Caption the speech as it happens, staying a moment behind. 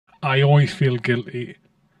I always feel guilty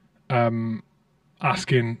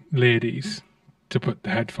asking ladies to put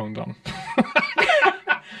the headphones on.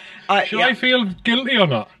 Should I feel guilty or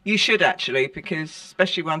not? You should actually, because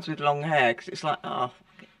especially ones with long hair, because it's like, I'm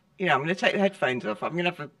going to take the headphones off. I'm going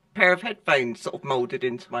to have a pair of headphones sort of moulded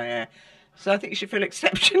into my hair. So I think you should feel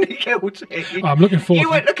exceptionally guilty. I'm looking forward.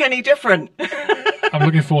 You won't look any different. I'm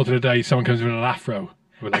looking forward to the day someone comes with an afro.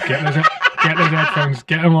 We're like, get those headphones,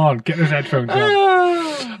 get them on, get those headphones on.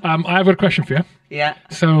 I have a question for you. Yeah.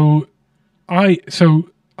 So I,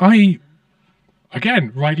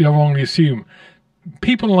 again, rightly or wrongly assume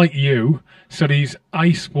people like you, so these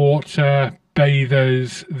ice water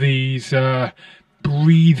bathers, these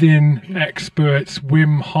breathing experts,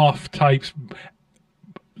 Wim Hof types,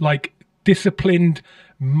 like disciplined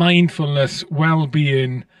mindfulness,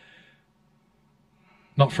 well-being,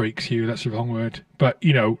 not freaks you, that's the wrong word, but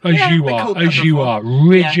as you are,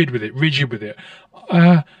 rigid with it.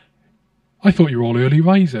 I thought you were all early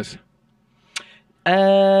risers.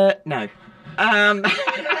 No.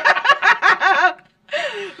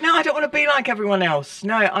 No, I don't want to be like everyone else.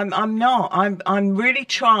 No, I'm not. I'm really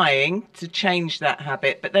trying to change that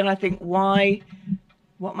habit, but then I think, why?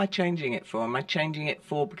 What am I changing it for? Am I changing it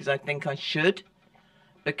for because I think I should?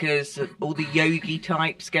 Because all the yogi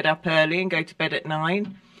types get up early and go to bed at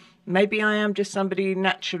 9. Maybe I am just somebody who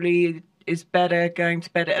naturally is better going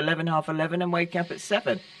to bed at 11, half 11 and waking up at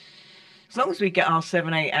 7. As long as we get our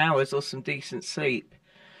 7-8 hours or some decent sleep.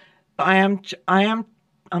 But I'm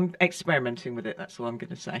experimenting with it. That's all I'm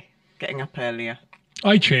going to say. Getting up earlier.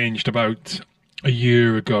 I changed about a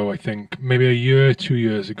year ago, I think. Maybe a year, 2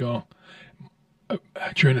 years ago.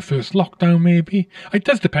 During the first lockdown, maybe. It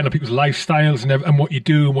does depend on people's lifestyles and what you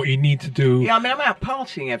do and what you need to do. Yeah, I mean, I'm out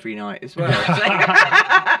partying every night as well.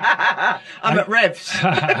 I'm at Revs.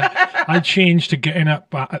 I changed to getting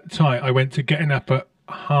up at the time. I went to getting up at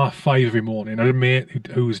 5:30 every morning. I had a mate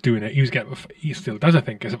who was doing it. He still does, I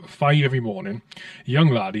think. Gets up at 5 every morning. A young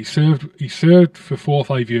lad. He served for 4 or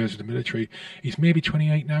 5 years in the military. He's maybe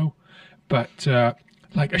 28 now, but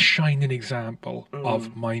like a shining example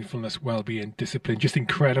of mindfulness, well-being, discipline. Just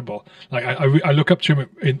incredible. Like I look up to him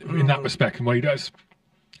in that respect and what he does.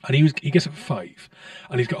 And he gets up at 5,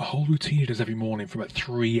 and he's got a whole routine he does every morning for about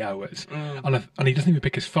 3 hours. And he doesn't even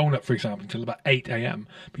pick his phone up, for example, until about 8 a.m.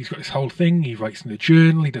 But he's got this whole thing. He writes in the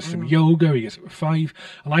journal. He does some yoga. He gets up at 5.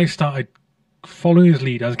 And I started following his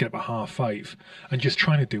lead. I was getting up at 5:30 and just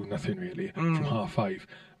trying to do nothing really from 5:30.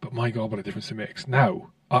 But my God, what a difference it makes.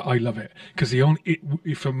 Now, I love it. Because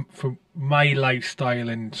from my lifestyle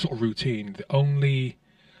and sort of routine,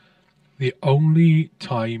 the only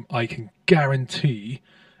time I can guarantee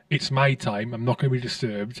it's my time, I'm not going to be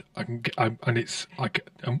disturbed. I'm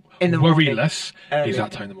worryless. Is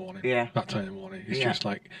that time in the morning? Yeah, that time in the morning. It's just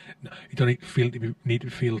like you don't need to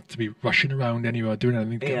feel to be rushing around anywhere doing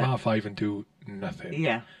anything. Get up at 5 and do nothing.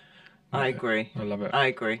 Yeah, I agree. I love it. I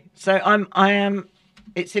agree. So I am.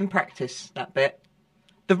 It's in practice, that bit.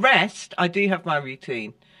 The rest, I do have my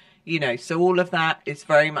routine. So all of that is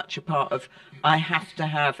very much a part of. I have to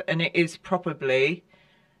have, and it is probably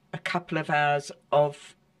a couple of hours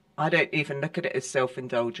of. I don't even look at it as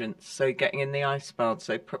self-indulgence. So getting in the ice bath,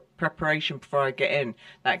 so preparation before I get in.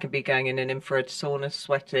 That can be going in an infrared sauna,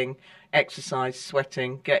 sweating, exercise,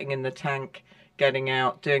 sweating, getting in the tank, getting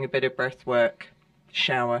out, doing a bit of breath work,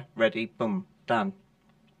 shower, ready, boom, done.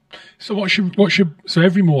 So so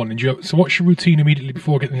every morning? What's your routine immediately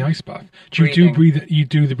before getting the ice bath? Do you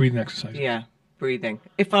do the breathing exercise? Yeah, breathing.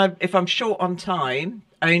 If I'm short on time,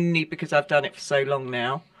 only because I've done it for so long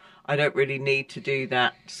now. I don't really need to do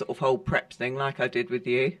that sort of whole prep thing like I did with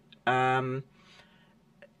you. I've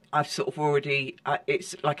sort of already,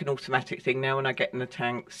 it's like an automatic thing now when I get in the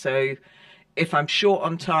tank. So if I'm short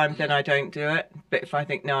on time, then I don't do it. But if I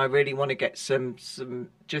think, no, I really want to get some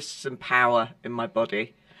power in my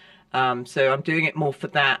body. So I'm doing it more for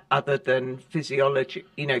that other than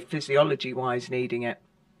physiology-wise needing it.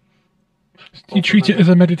 Do you treat it as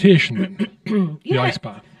a meditation then? The ice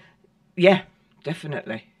bath? Yeah,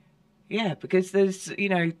 definitely. Yeah, because there's,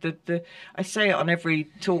 I say it on every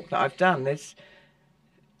talk that I've done,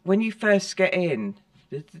 when you first get in,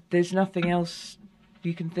 there's nothing else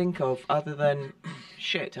you can think of other than,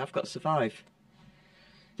 shit, I've got to survive.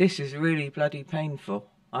 This is really bloody painful.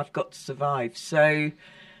 I've got to survive. So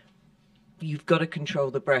you've got to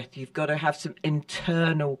control the breath. You've got to have some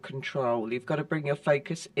internal control. You've got to bring your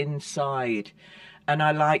focus inside. And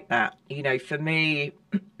I like that. For me,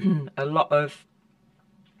 a lot of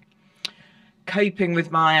coping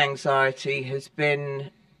with my anxiety has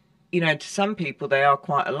been, to some people they are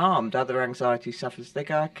quite alarmed. Other anxiety sufferers, they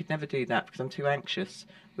go, I could never do that because I'm too anxious.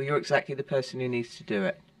 Well, you're exactly the person who needs to do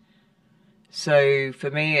it. So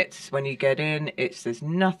for me, it's when you get in, there's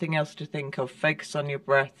nothing else to think of. Focus on your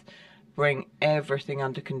breath. Bring everything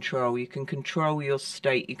under control. You can control your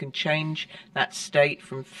state. You can change that state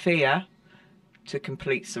from fear to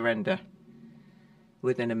complete surrender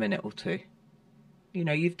within a minute or two. You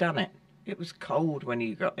know, you've done it. It was cold when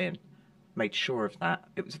you got in. Made sure of that.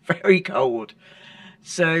 It was very cold.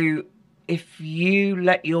 So if you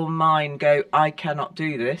let your mind go, I cannot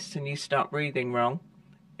do this, and you start breathing wrong,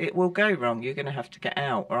 it will go wrong. You're going to have to get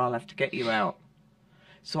out, or I'll have to get you out.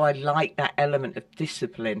 So I like that element of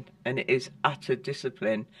discipline, and it is utter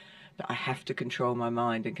discipline that I have to control my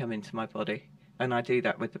mind and come into my body. And I do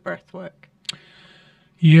that with the breath work.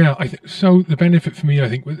 Yeah, so. The benefit for me, I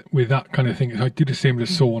think, with that kind of thing is I do the same with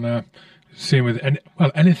the sauna, same with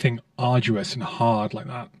anything arduous and hard like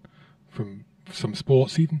that, from some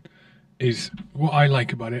sports even, is what I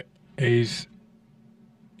like about it is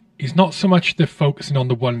not so much the focusing on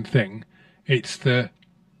the one thing, it's the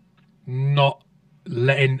not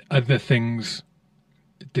letting other things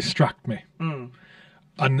distract me,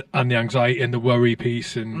 and the anxiety and the worry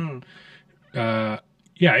piece, and it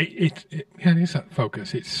is that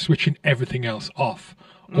focus. It's switching everything else off.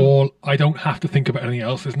 I don't have to think about anything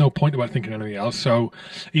else. There's no point about thinking anything else. So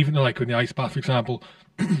even like in the ice bath, for example,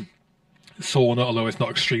 sauna, although it's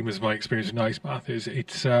not extreme as my experience in the ice bath is,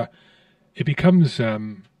 it becomes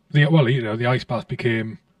the ice bath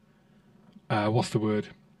became what's the word?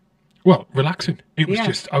 Well, relaxing. It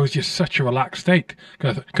was I was just such a relaxed state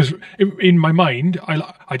because in my mind,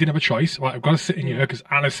 I didn't have a choice. Well, I've got to sit in here because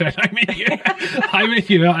Anna said I'm in here. I'm in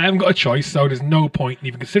here. I haven't got a choice, so there's no point in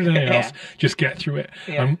even considering anything else. Just get through it.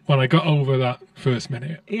 Yeah. And when I got over that first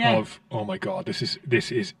minute of, oh my God,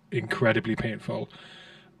 this is incredibly painful,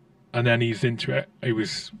 and then eased into it, it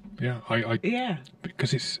was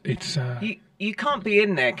because it's you can't be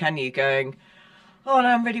in there, can you? Going, oh, no,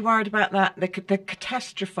 I'm really worried about that. The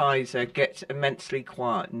catastrophizer gets immensely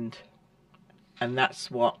quietened. And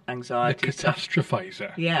that's what anxiety... The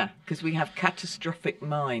catastrophizer? Yeah, because we have catastrophic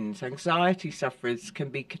minds. Anxiety sufferers can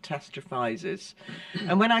be catastrophizers.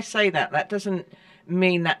 And when I say that, that doesn't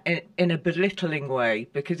mean that in a belittling way,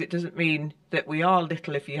 because it doesn't mean that we are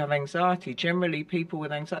little if you have anxiety. Generally, people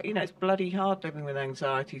with anxiety, it's bloody hard living with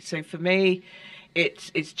anxiety. So for me...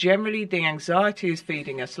 It's generally the anxiety is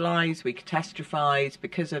feeding us lies. We catastrophize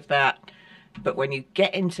because of that. But when you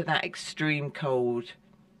get into that extreme cold,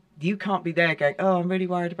 you can't be there going, oh, I'm really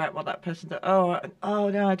worried about what that person did. Oh,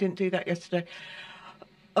 no, I didn't do that yesterday.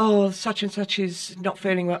 Oh, such and such is not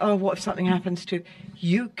feeling well. Oh, what if something happens to...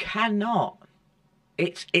 You cannot.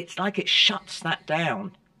 It's like it shuts that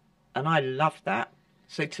down. And I love that.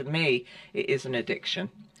 So to me, it is an addiction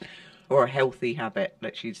or a healthy habit.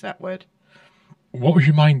 Let's use that word. What was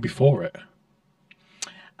your mind before it?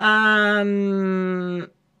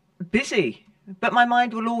 Busy. But my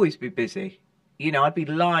mind will always be busy. I'd be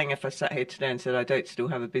lying if I sat here today and said I don't still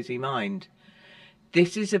have a busy mind.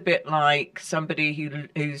 This is a bit like somebody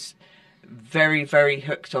who's very, very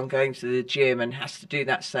hooked on going to the gym and has to do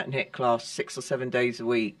that certain HIIT class 6 or 7 days a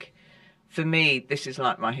week. For me, this is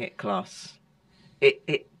like my HIIT class.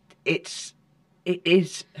 It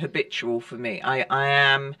is habitual for me. I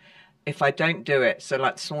am... If I don't do it, so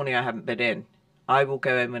like sauna I haven't been in, I will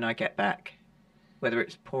go in when I get back, whether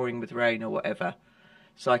it's pouring with rain or whatever,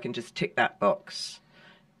 so I can just tick that box,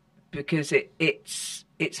 because it's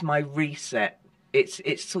my reset. It's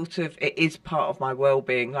sort of, it is part of my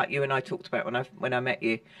well-being, like you and I talked about when I met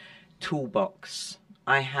you. Toolbox.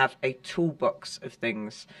 I have a toolbox of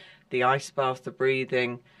things: the ice bath, the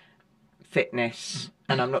breathing, fitness,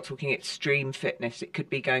 and I'm not talking extreme fitness. It could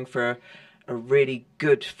be going for a really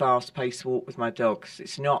good fast-paced walk with my dogs.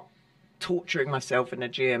 It's not torturing myself in a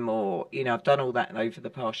gym or, I've done all that over the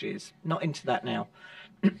past years. Not into that now.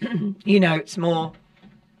 It's more...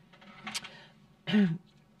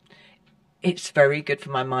 It's very good for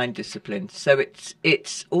my mind discipline. So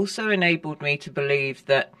it's also enabled me to believe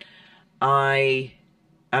that I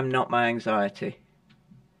am not my anxiety,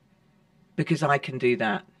 because I can do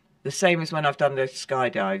that. The same as when I've done those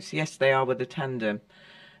skydives. Yes, they are with a tandem.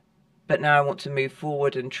 But now I want to move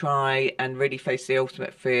forward and try and really face the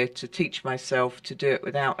ultimate fear, to teach myself to do it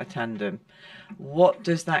without a tandem. What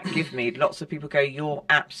does that give me? Lots of people go, you're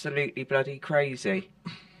absolutely bloody crazy.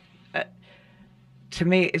 To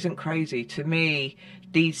me, it isn't crazy. To me,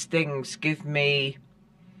 these things give me...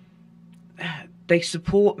 They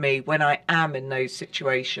support me when I am in those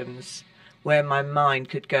situations where my mind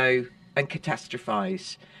could go and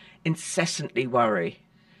catastrophize, incessantly worry.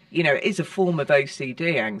 It is a form of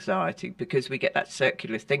OCD anxiety, because we get that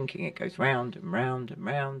circular thinking. It goes round and round and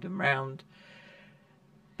round and round.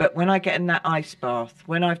 But when I get in that ice bath,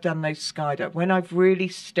 when I've done those skydive, when I've really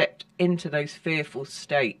stepped into those fearful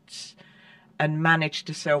states and managed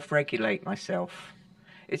to self-regulate myself,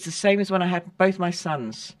 it's the same as when I had both my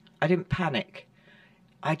sons. I didn't panic.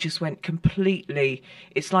 I just went completely,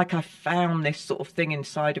 it's like I found this sort of thing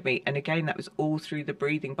inside of me. And again, that was all through the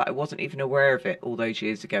breathing, but I wasn't even aware of it all those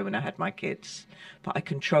years ago when I had my kids. But I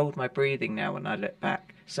controlled my breathing now when I look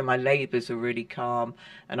back. So my labours were really calm,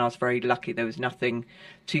 and I was very lucky. There was nothing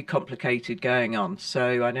too complicated going on.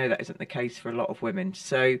 So I know that isn't the case for a lot of women.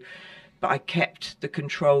 So, but I kept the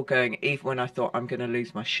control going even when I thought I'm going to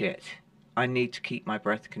lose my shit. I need to keep my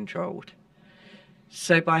breath controlled.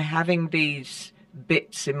 So by having these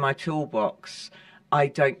bits in my toolbox, I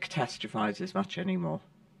don't catastrophize as much anymore.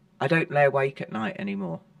 I don't lay awake at night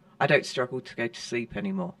anymore. I don't struggle to go to sleep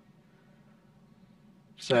anymore.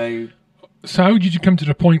 So how did you come to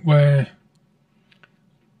the point where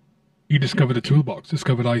you discovered the toolbox,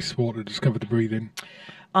 discovered ice water, discovered the breathing?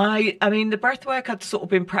 I mean, the breath work I'd sort of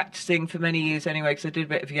been practicing for many years anyway, because I did a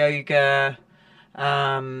bit of yoga.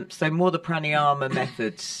 So more the pranayama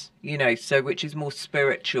methods, you know, so which is more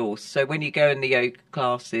spiritual. So when you go in the yoga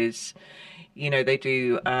classes, you know, they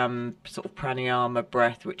do sort of pranayama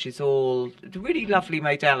breath, which is all really lovely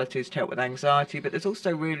modalities to help with anxiety, but there's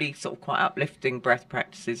also really sort of quite uplifting breath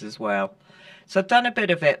practices as well. So I've done a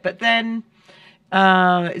bit of it, but then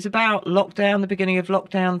it's about lockdown, the beginning of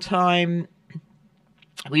lockdown time.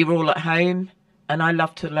 We were all at home, and I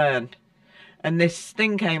love to learn. And this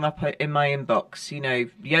thing came up in my inbox, you know,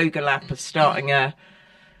 Yoga Lab is starting a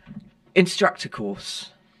instructor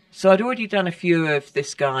course. So I'd already done a few of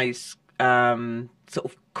this guy's sort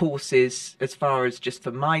of courses as far as just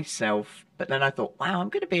for myself. But then I thought, wow, I'm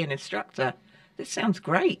going to be an instructor. This sounds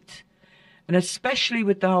great. And especially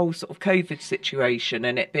with the whole sort of COVID situation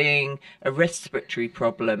and it being a respiratory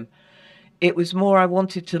problem, it was more I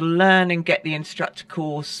wanted to learn and get the instructor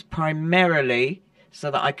course primarily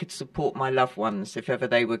so that I could support my loved ones if ever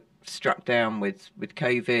they were struck down with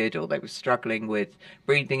COVID or they were struggling with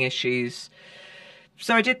breathing issues.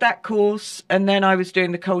 So I did that course, and then I was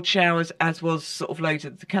doing the cold showers, as was sort of loads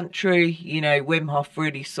of the country. You know, Wim Hof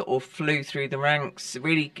really sort of flew through the ranks. It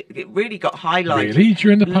really got highlighted. Really?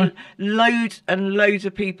 During the loads and loads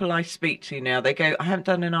of people I speak to now, they go, I haven't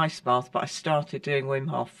done an ice bath, but I started doing Wim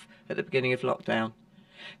Hof at the beginning of lockdown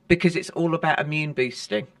because it's all about immune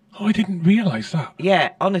boosting. Oh, I didn't realise that.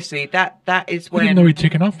 Yeah, honestly, that is when... I didn't know he'd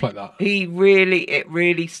taken off like that. It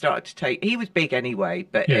really started to take... He was big anyway,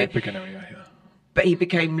 but... Yeah, big anyway, yeah. But he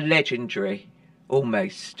became legendary,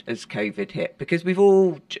 almost, as COVID hit. Because we've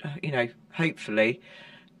all, you know, hopefully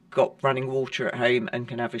got running water at home and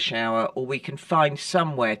can have a shower, or we can find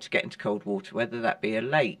somewhere to get into cold water, whether that be a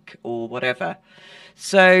lake or whatever.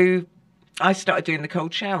 So I started doing the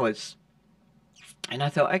cold showers. And I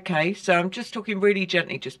thought, okay, so I'm just talking really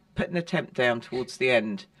gently, just putting the temp down towards the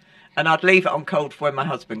end. And I'd leave it on cold for when my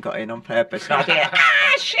husband got in on purpose. And I'd hear,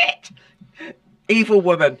 shit! Evil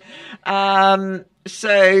woman.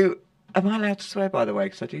 So, am I allowed to swear, by the way?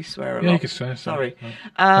 Because I do swear a lot. Yeah, you can swear. Sorry.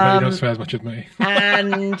 I bet you don't swear as much as me.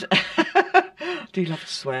 And I do love to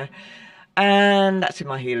swear. And that's in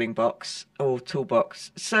my healing box, or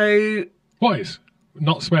toolbox. So... What is?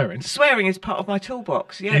 Not swearing? Swearing is part of my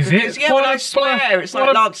toolbox, yeah. Is because, it? Yeah, when I swear, it's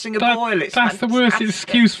like lancing a boil. That's the worst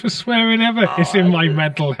excuse for swearing ever. Oh, it's in my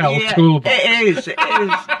mental health toolbox. It is.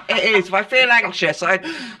 If I feel anxious,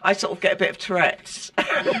 I sort of get a bit of Tourette's.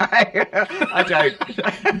 I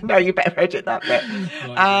don't. No, you better edit that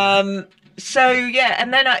bit. So, yeah,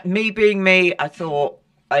 and then me being me, I thought,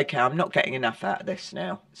 okay, I'm not getting enough out of this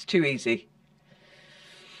now. It's too easy.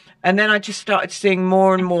 And then I just started seeing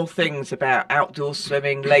more and more things about outdoor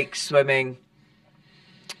swimming, lake swimming.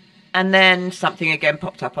 And then something again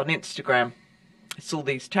popped up on Instagram. I saw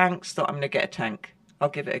these tanks, thought I'm going to get a tank. I'll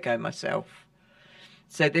give it a go myself.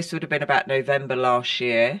 So this would have been about November last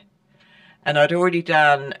year. And I'd already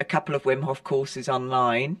done a couple of Wim Hof courses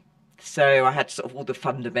online. So I had sort of all the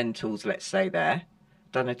fundamentals, let's say, there.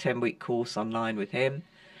 Done a 10-week course online with him.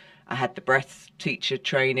 I had the breath teacher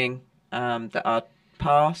training that I'd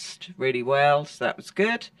passed really well, so that was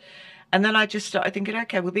good. And then I just started thinking,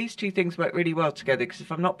 okay, well, these two things work really well together, because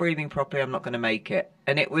if I'm not breathing properly, I'm not going to make it.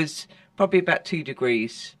 And it was probably about 2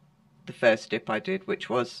 degrees, the first dip I did, which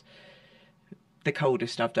was the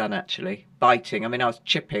coldest I've done, actually. Biting. I mean, I was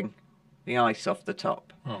chipping the ice off the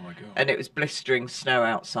top. Oh, my God. And it was blistering snow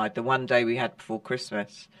outside, the one day we had before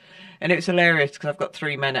Christmas. And it was hilarious because I've got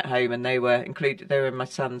 3 men at home, and they were my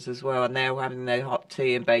sons as well, and they were having their hot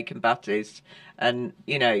tea and bacon butties, and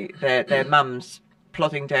you know their mums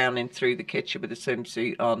plodding down in through the kitchen with a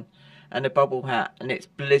swimsuit on, and a bobble hat, and it's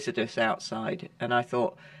blizzardous outside. And I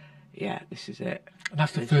thought, yeah, this is it. And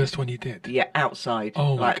that's the first one you did? Yeah, outside.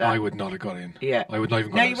 Oh, like that. I would not have got in. Yeah. I would not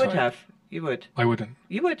even got No, outside. you would have. You would. I wouldn't.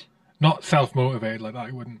 You would. Not self-motivated like that,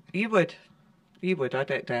 I wouldn't. You would. You would. I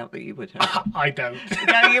don't doubt that you would have. I don't.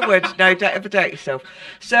 No, you would. No, don't ever doubt yourself.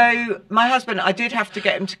 So my husband, I did have to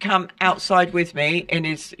get him to come outside with me in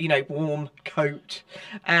his, warm coat,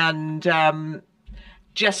 and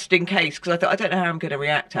just in case, because I thought, I don't know how I'm going to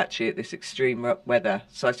react actually at this extreme weather.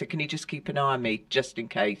 So I said, can you just keep an eye on me just in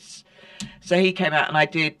case? So he came out and I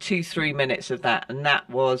did 2-3 minutes of that, and that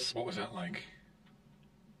was... What was that like?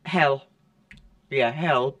 Hell. Yeah,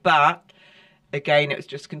 hell. But, again, it was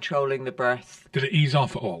just controlling the breath. Did it ease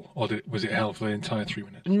off at all? Or was it hell for the entire 3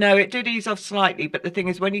 minutes? No, it did ease off slightly, but the thing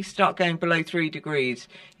is, when you start going below 3 degrees,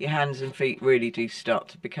 your hands and feet really do start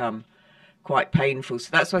to become quite painful. So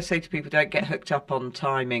that's why I say to people, don't get hooked up on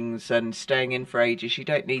timings and staying in for ages. You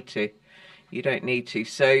don't need to. You don't need to.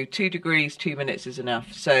 So 2 degrees, 2 minutes is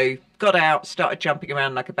enough. So got out, started jumping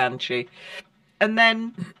around like a banshee. And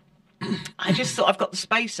then I just thought, I've got the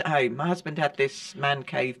space at home. My husband had this man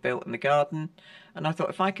cave built in the garden. And I thought,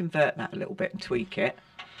 if I convert that a little bit and tweak it,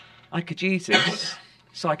 I could use this.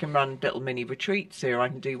 So I can run little mini retreats here. I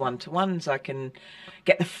can do one-to-ones. I can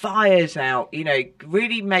get the fires out,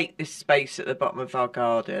 really make this space at the bottom of our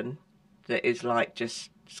garden that is like it's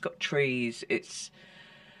got trees. It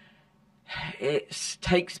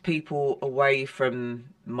takes people away from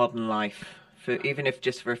modern life, even if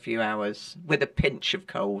just for a few hours, with a pinch of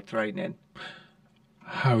cold thrown in.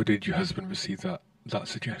 How did your husband receive that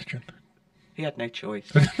suggestion? He had no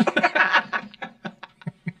choice.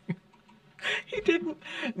 He didn't.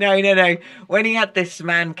 No. When he had this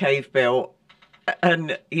man cave built,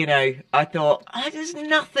 and, I thought, there's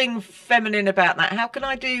nothing feminine about that. How can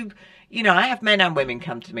I do... I have men and women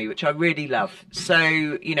come to me, which I really love.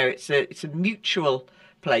 So, it's a mutual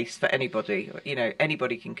place for anybody.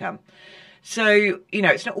 Anybody can come. So,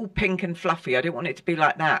 it's not all pink and fluffy. I don't want it to be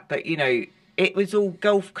like that. But, it was all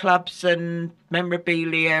golf clubs and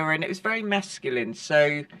memorabilia, and it was very masculine.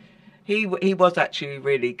 So he was actually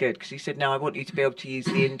really good, because he said, no, I want you to be able to use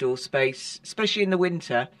the indoor space, especially in the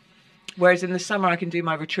winter. Whereas in the summer, I can do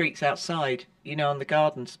my retreats outside, on the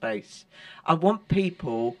garden space. I want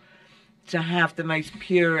people to have the most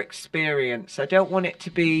pure experience. I don't want it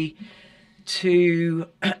to be too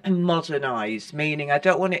modernised, meaning I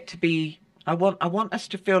don't want it to be... I want us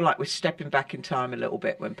to feel like we're stepping back in time a little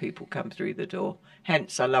bit when people come through the door.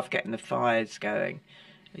 Hence, I love getting the fires going,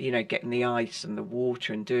 getting the ice and the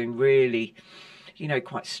water and doing really,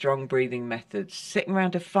 quite strong breathing methods. Sitting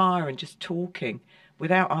around a fire and just talking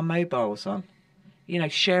without our mobiles on.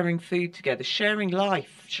 Sharing food together, sharing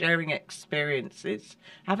life, sharing experiences,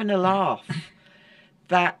 having a laugh.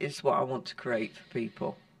 That is what I want to create for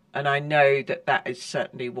people. And I know that is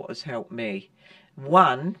certainly what has helped me.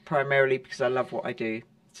 One, primarily because I love what I do.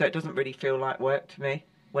 So it doesn't really feel like work to me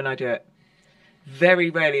when I do it. Very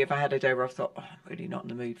rarely have I had a day where I've thought, I'm really not in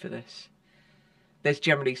the mood for this. There's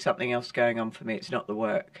generally something else going on for me. It's not the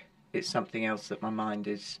work. It's something else that my mind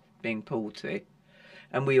is being pulled to.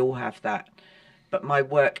 And we all have that. But my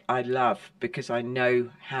work I love because I know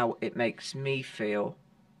how it makes me feel.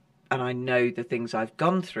 And I know the things I've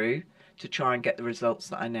gone through to try and get the results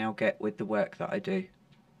that I now get with the work that I do.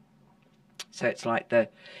 So it's like the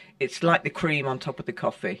cream on top of the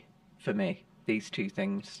coffee for me, these two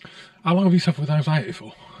things. How long have you suffered with anxiety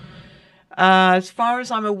for? As far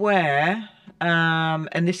as I'm aware,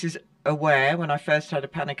 and this is aware, when I first had a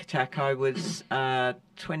panic attack, I was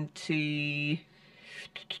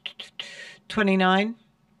 29.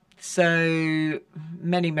 So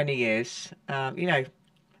many years, 10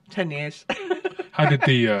 years. How did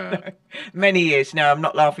the... Many years. No, I'm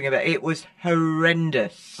not laughing about it. It was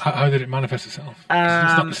horrendous. How did it manifest itself? 'Cause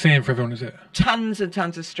it's not the same for everyone, is it? Tons and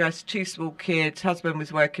tons of stress. 2 small kids. Husband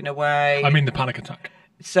was working away. I mean the panic attack.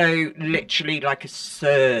 So literally like a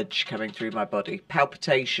surge coming through my body.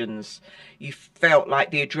 Palpitations. You felt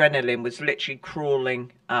like the adrenaline was literally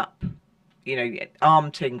crawling up.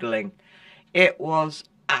 Arm tingling. It was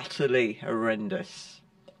utterly horrendous.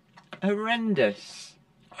 Horrendous.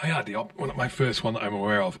 I had my first one that I'm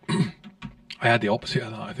aware of. I had the opposite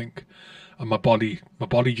of that, I think, and my body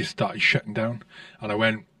just started shutting down, and I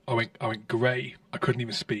went grey. I couldn't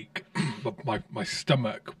even speak. But my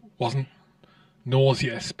stomach wasn't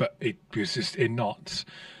nauseous, but it was just in knots,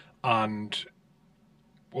 and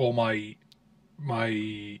all my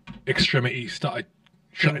extremities started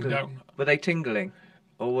shutting down. Were they tingling,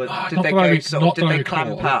 or did not they that go? I- Sort not of, that did I they clamp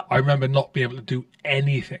recall. up? I remember not being able to do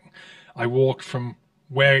anything. I walked from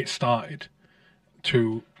where it started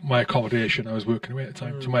to my accommodation. I was working away at the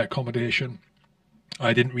time. To my accommodation.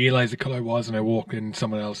 I didn't realise the colour was, and I walked in.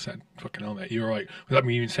 Someone else said, "Fucking hell, mate, you're right." Without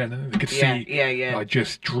me even saying anything, they could see. Yeah. I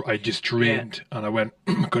just drained, and I went.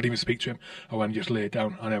 Couldn't even speak to him. I went and just laid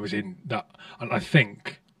down, and I was in that. And I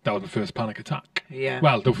think that was the first panic attack. Yeah.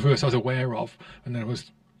 Well, the first I was aware of, and then it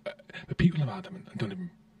was. The people have had them and don't even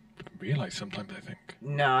realise sometimes. I think.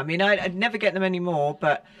 No, I mean, I'd never get them anymore,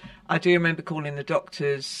 but I do remember calling the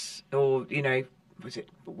doctors, or was it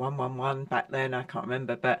 111 back then? I can't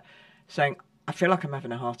remember, but saying, I feel like I'm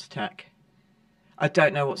having a heart attack. I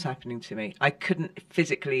don't know what's happening to me. I couldn't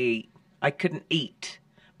physically eat. I couldn't eat.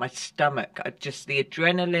 My stomach, the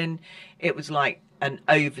adrenaline, it was like an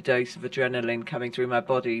overdose of adrenaline coming through my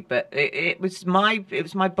body. But it was my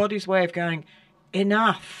body's way of going,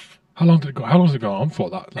 enough. How long did it go? How long did it go on for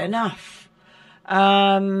that? Enough.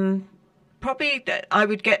 Probably I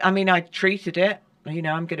would get. I mean, I treated it.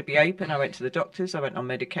 I'm going to be open. I went to the doctors. I went on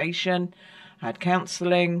medication. I had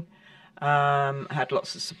counselling. Had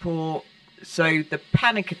lots of support. So the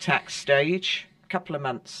panic attack stage, a couple of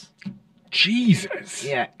months. Jesus.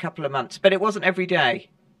 Yeah, a couple of months. But it wasn't every day.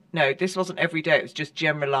 No, this wasn't every day. It was just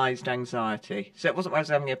generalised anxiety. So it wasn't where I was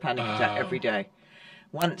having a panic attack every day.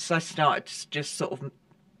 Once I started to just sort of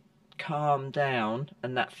calm down,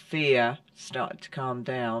 and that fear started to calm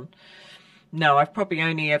down. No, I've probably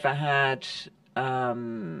only ever had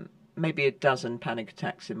maybe a dozen panic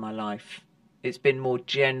attacks in my life. It's been more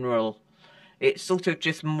general. It sort of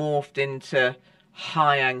just morphed into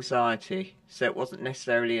high anxiety. So it wasn't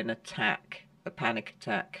necessarily an attack, a panic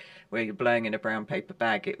attack, where you're blowing in a brown paper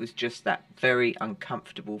bag. It was just that very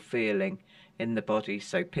uncomfortable feeling in the body.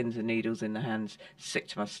 So pins and needles in the hands, sick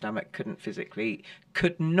to my stomach, couldn't physically eat,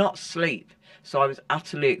 could not sleep. So I was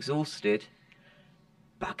utterly exhausted,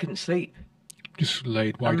 but I couldn't sleep. Just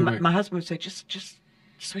laid wide awake. My husband would say, just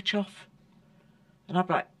switch off. And I'd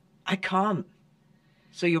be like, I can't.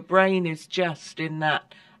 So your brain is just in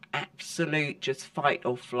that absolute just fight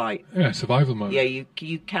or flight. Yeah, survival mode. Yeah,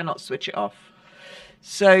 you cannot switch it off.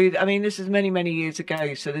 So, I mean, this is many, many years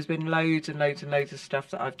ago. So there's been loads and loads and loads of stuff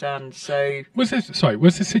that I've done. So was there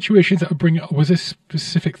situations that would bring it? Was there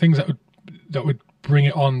specific things that would bring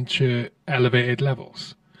it on to elevated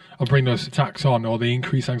levels, or bring those attacks on, or the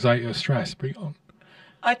increased anxiety or stress? Bring it on.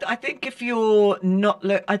 I think if you're not,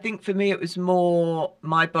 I think for me it was more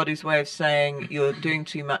my body's way of saying you're doing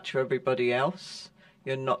too much for everybody else.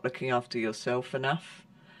 You're not looking after yourself enough.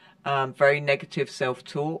 Very negative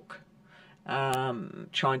self-talk.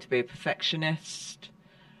 Trying to be a perfectionist.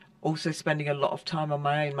 Also spending a lot of time on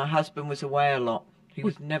my own. My husband was away a lot. He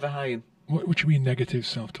was never home. What do you mean negative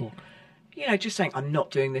self-talk? Just saying, I'm not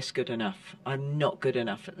doing this good enough. I'm not good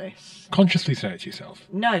enough at this. Consciously say it to yourself?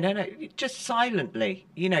 No. Just silently.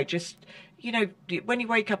 When you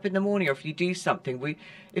wake up in the morning, or if you do something,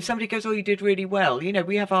 if somebody goes, oh, you did really well,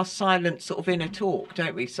 we have our silent sort of inner talk,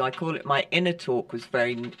 don't we? So I call it my inner talk was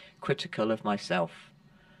very critical of myself.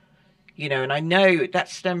 And I know that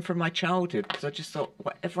stemmed from my childhood, because I just thought,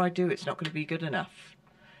 whatever I do, it's not going to be good enough.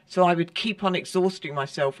 So I would keep on exhausting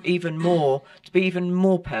myself even more to be even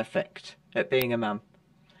more perfect at being a mum,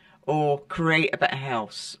 or create a better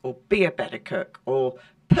house, or be a better cook, or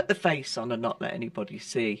put the face on and not let anybody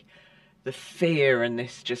see the fear and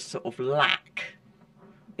this just sort of lack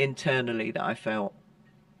internally that I felt.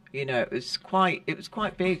 It was quite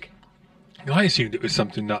big. I assumed it was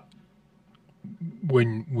something that,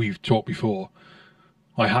 when we've talked before,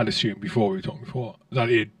 I had assumed that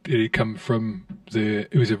it had come from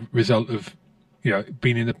it was a result of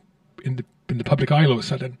being in the public eye all of a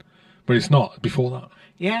sudden. But it's not before that.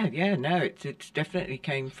 Yeah, no, it's definitely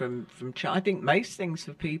came from. I think most things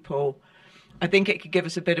for people, I think it could give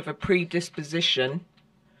us a bit of a predisposition,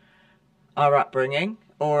 our upbringing,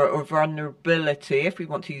 or vulnerability, if we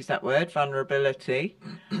want to use that word, vulnerability,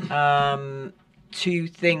 to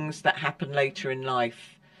things that happen later in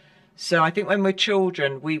life. So I think when we're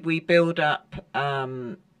children, we build up.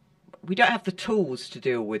 We don't have the tools to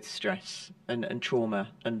deal with stress and trauma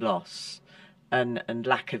and loss. And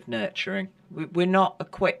lack of nurturing. We're not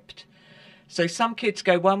equipped. So some kids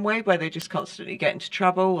go one way, where they just constantly get into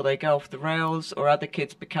trouble, or they go off the rails, or other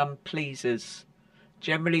kids become pleasers.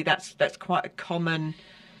 Generally, that's quite a common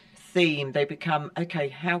theme. They become, okay,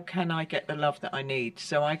 how can I get the love that I need?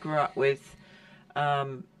 So I grew up with, I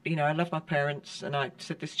love my parents, and I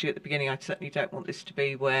said this to you at the beginning, I certainly don't want this to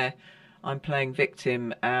be where I'm playing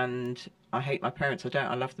victim and I hate my parents. I don't.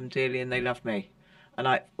 I love them dearly and they love me. And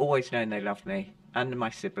I've always known they loved me and my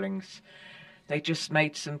siblings. They just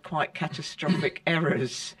made some quite catastrophic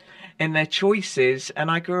errors in their choices, and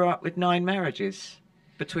I grew up with 9 marriages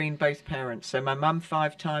between both parents. So my mum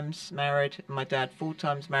 5 times married, and my dad 4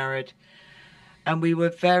 times married. And we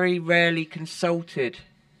were very rarely consulted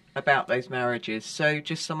about those marriages. So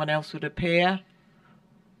just someone else would appear.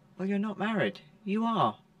 Well, you're not married. You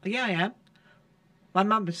are. Yeah, I am. My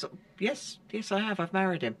mum was, yes, I have. I've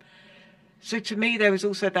married him. So to me, there was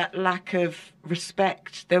also that lack of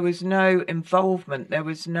respect. There was no involvement. There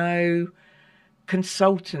was no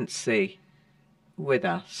consultancy with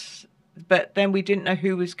us. But then we didn't know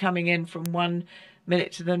who was coming in from one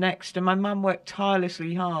minute to the next. And my mum worked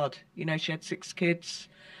tirelessly hard. You know, she had 6 kids.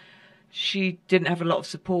 She didn't have a lot of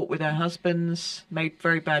support with her husbands, made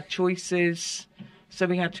very bad choices. So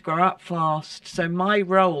we had to grow up fast. So my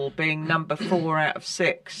role being number 4 out of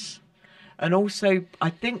 6. And also, I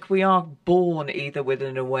think we are born either with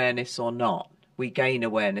an awareness or not. We gain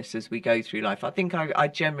awareness as we go through life. I think I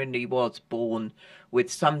genuinely was born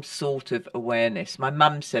with some sort of awareness. My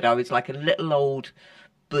mum said I was like a little old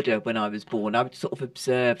Buddha when I was born. I would sort of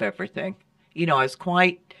observe everything. You know, I was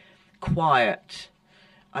quite quiet.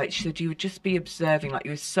 She said you would just be observing, like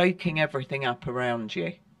you were soaking everything up around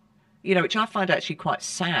you. You know, which I find actually quite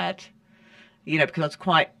sad. You know, because I was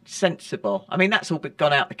quite sensible. I mean, that's all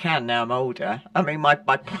gone out the can now I'm older. I mean,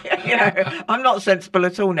 you know, I'm not sensible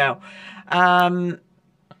at all now.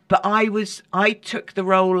 But I took the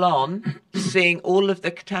role on, seeing all of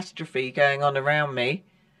the catastrophe going on around me.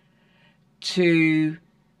 To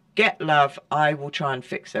get love, I will try and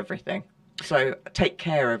fix everything. So take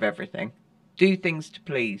care of everything. Do things to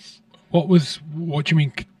please. What do you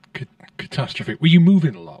mean catastrophe? Were you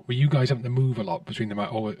moving a lot? Were you guys having to move a lot between them?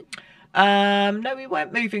 Or... No, we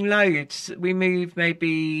weren't moving loads. We moved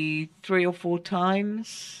maybe 3 or 4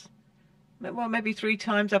 times. Well, maybe 3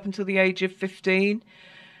 times up until the age of 15.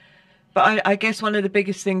 But I guess one of the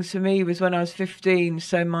biggest things for me was when I was 15.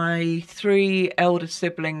 So my 3 elder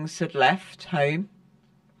siblings had left home.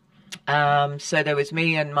 So there was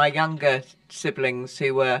me and my younger siblings they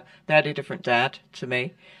had a different dad to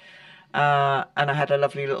me. And I had a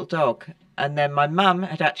lovely little dog. And then my mum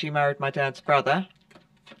had actually married my dad's brother.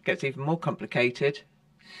 Gets even more complicated.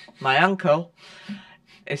 My uncle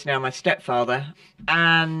is now my stepfather,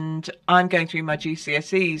 and I'm going through my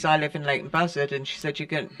GCSEs. I live in Leighton Buzzard, and she said, you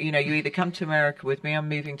either come to America with me. I'm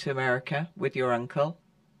moving to America with your uncle,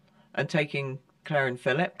 and taking Claire and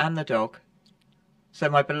Philip and the dog. So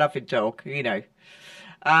my beloved dog, you know.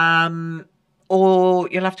 Or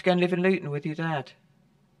you'll have to go and live in Luton with your dad.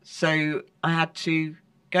 So I had to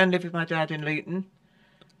go and live with my dad in Luton.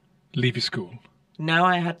 Leave your school. No,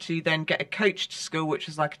 I had to then get a coach to school, which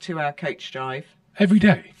was like a 2-hour coach drive. Every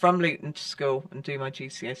day? From Luton to school and do my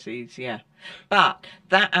GCSEs, yeah. But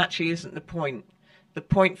that actually isn't the point. The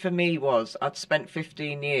point for me was I'd spent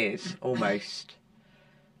 15 years almost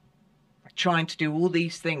trying to do all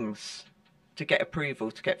these things to get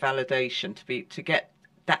approval, to get validation, to get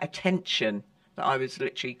that attention that I was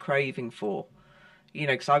literally craving for. You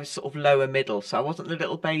know, because I was sort of lower middle, so I wasn't the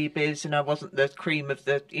little babies and I wasn't the cream of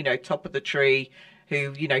the, you know, top of the tree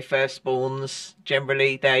who, you know, firstborns,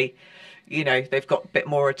 generally they've got a bit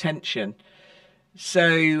more attention.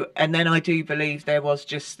 So, and then I do believe there was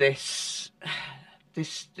just this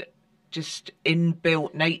just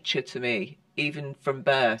inbuilt nature to me, even from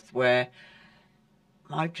birth, where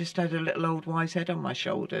I just had a little old wise head on my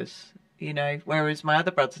shoulders, you know, whereas my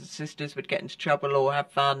other brothers and sisters would get into trouble or have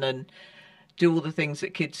fun and do all the things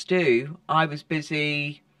that kids do. I was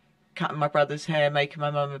busy cutting my brother's hair, making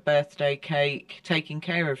my mum a birthday cake, taking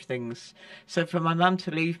care of things. So for my mum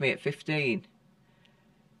to leave me at 15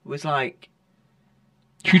 was like...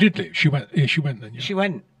 She did leave. She went then, yeah. She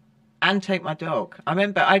went. And take my dog.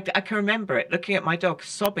 I can remember it, looking at my dog,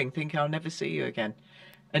 sobbing, thinking I'll never see you again.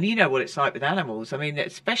 And you know what it's like with animals. I mean,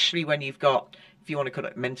 especially when you've got, if you want to call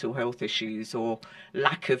it mental health issues or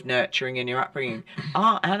lack of nurturing in your upbringing,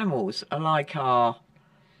 our animals are like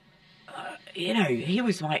he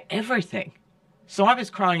was like everything. So I was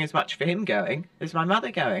crying as much for him going as my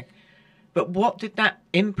mother going. But what did that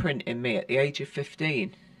imprint in me at the age of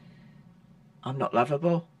 15? I'm not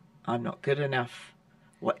lovable. I'm not good enough.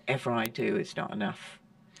 Whatever I do is not enough.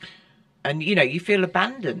 And, you know, you feel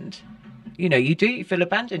abandoned. You know, you feel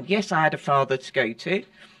abandoned. Yes, I had a father to go to.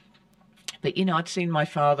 But, you know, I'd seen my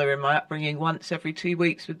father in my upbringing once every 2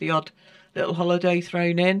 weeks with the odd little holiday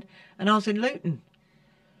thrown in. And I was in Luton,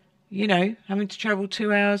 you know, having to travel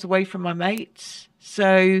 2 hours away from my mates.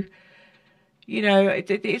 So, you know, it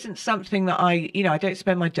isn't something that I don't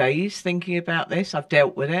spend my days thinking about this. I've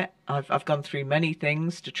dealt with it. I've gone through many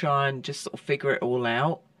things to try and just sort of figure it all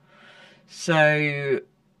out. So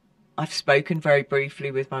I've spoken very briefly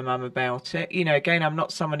with my mum about it. You know, again, I'm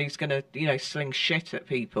not someone who's going to, you know, sling shit at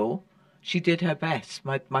people. She did her best.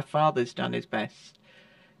 My father's done his best.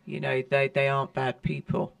 You know, they aren't bad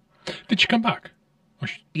people. Did she come back?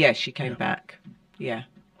 Yeah, she came back. Yeah.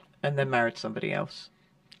 And then married somebody else.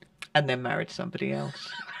 And then married somebody else.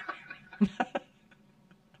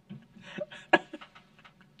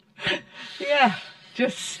 Yeah,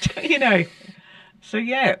 just, you know. So,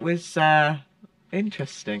 yeah, it was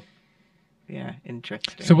interesting. Yeah,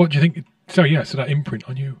 interesting. So what do you think? So that imprint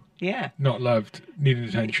on you. Yeah. Not loved, needed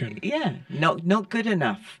attention. Yeah, not good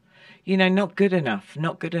enough. You know, not good enough.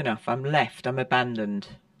 I'm left. I'm abandoned.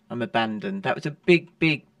 That was a big,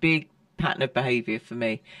 big, big pattern of behaviour for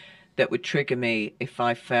me that would trigger me if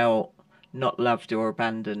I felt not loved or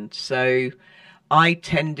abandoned. So I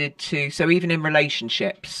tended to, so even in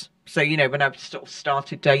relationships, so, you know, when I sort of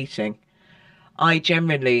started dating, I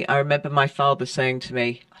remember my father saying to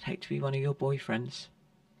me, I'd hate to be one of your boyfriends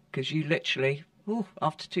because you literally,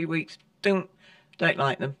 after 2 weeks, don't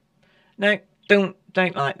like them. No, don't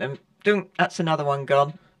like them. That's another one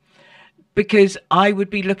gone. Because I would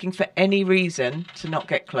be looking for any reason to not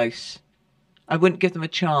get close. I wouldn't give them a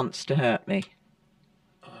chance to hurt me.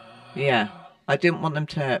 Yeah. I didn't want them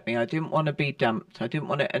to hurt me. I didn't want to be dumped. I didn't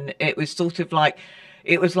want to, and it was sort of like,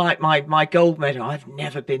 it was like my gold medal. I've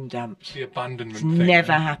never been dumped. The abandonment it's thing.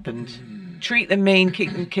 Never happened. Treat them mean,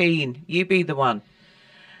 keep them keen. You be the one.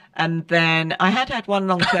 And then I had one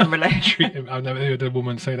long-term relationship. I've never heard a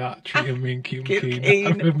woman say that. Treat them mean, keep them keen.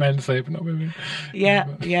 I've heard men say it, but not women. Yeah,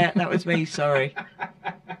 that was me. Sorry.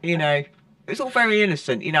 You know, it was all very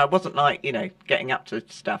innocent. You know, it wasn't like, you know, getting up to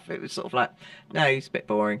stuff. It was sort of like, no, he's a bit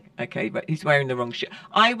boring. Okay, but he's wearing the wrong shirt.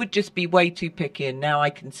 I would just be way too picky, and now I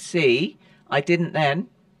can see. I didn't then.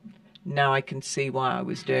 Now I can see why I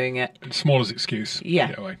was doing it. Smallest excuse.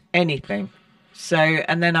 Yeah, anything. So,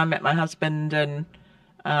 and then I met my husband, and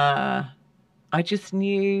I just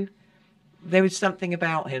knew there was something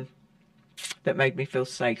about him that made me feel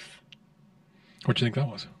safe. What do you think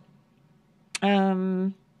that was?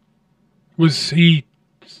 Was he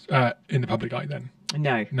in the public eye then?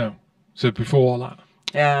 No. No. So before that?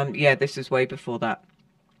 Yeah, this is way before that.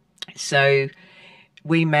 So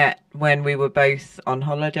we met when we were both on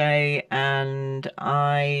holiday, and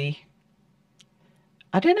I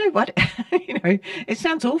don't know what, you know, it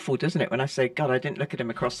sounds awful, doesn't it, when I say, God, I didn't look at him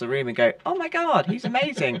across the room and go, oh my God, he's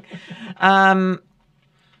amazing. I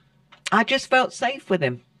just felt safe with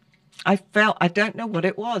him. I don't know what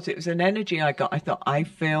it was. It was an energy I got. I thought, I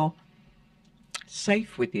feel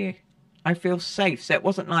safe with you. I feel safe. So it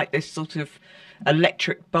wasn't like this sort of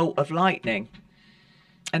electric bolt of lightning.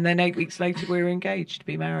 And then 8 weeks later, we were engaged to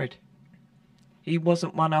be married. He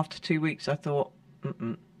wasn't one after 2 weeks. I thought,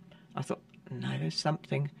 no, there's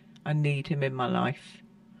something. I need him in my life.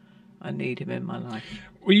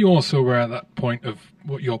 Were you also aware at that point of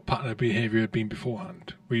what your pattern of behaviour had been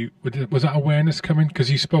beforehand? Was that awareness coming? Because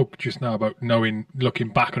you spoke just now about knowing, looking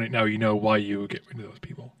back on it now, you know why you were getting rid of those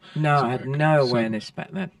people. No, I had no awareness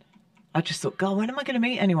back then. I just thought, God, when am I going to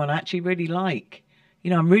meet anyone I actually really like?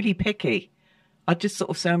 You know, I'm really picky. I just sort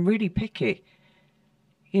of say I'm really picky.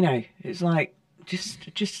 You know, it's like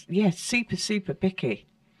super, super picky.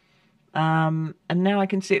 And now I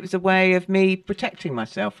can see it was a way of me protecting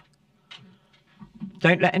myself.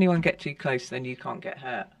 Don't let anyone get too close, then you can't get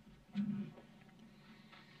hurt.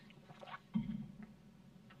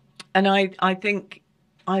 And I think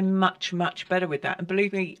I'm much, much better with that. And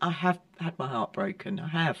believe me, I have had my heart broken. I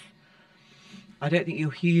have. I don't think you're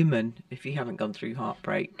human if you haven't gone through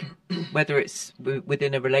heartbreak. Whether it's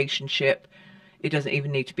within a relationship, it doesn't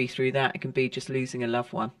even need to be through that. It can be just losing a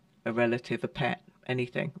loved one, a relative, a pet,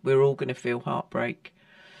 anything. We're all going to feel heartbreak.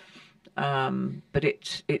 But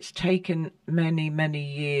it's taken many, many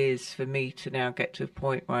years for me to now get to a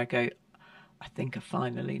point where I go, I think I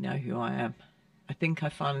finally know who I am. I think I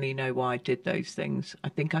finally know why I did those things. I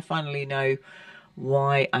think I finally know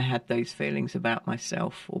why I had those feelings about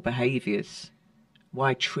myself or behaviours,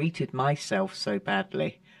 why I treated myself so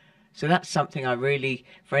badly. So that's something I really,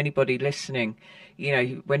 for anybody listening, you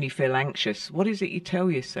know, when you feel anxious, what is it you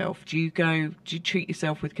tell yourself? Do you treat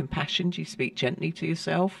yourself with compassion? Do you speak gently to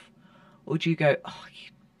yourself? Or do you go, oh,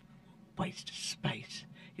 you waste of space.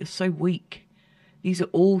 You're so weak. These are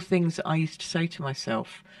all things that I used to say to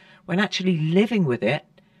myself. When actually living with it,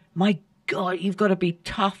 my God, you've got to be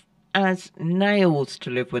tough as nails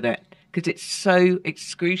to live with it, because it's so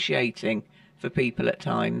excruciating for people at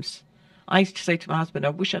times. I used to say to my husband, I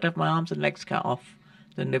wish I'd have my arms and legs cut off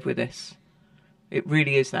than live with this. It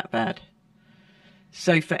really is that bad.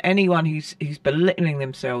 So for anyone who's belittling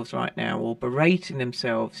themselves right now or berating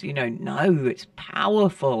themselves, you know, no, it's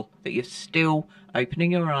powerful that you're still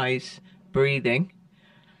opening your eyes, breathing,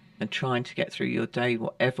 and trying to get through your day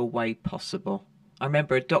whatever way possible. I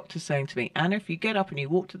remember a doctor saying to me, Anna, if you get up and you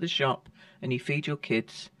walk to the shop and you feed your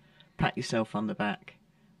kids, pat yourself on the back.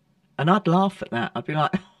 And I'd laugh at that. I'd be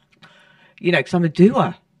like, you know, because I'm a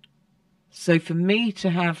doer. So for me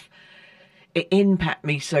to have it impact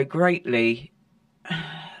me so greatly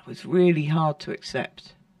was really hard to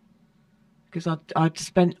accept. Because I'd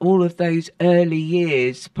spent all of those early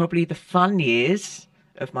years, probably the fun years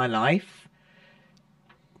of my life,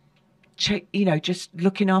 you know, just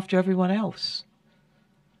looking after everyone else.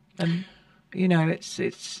 And, you know,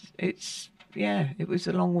 it's yeah, it was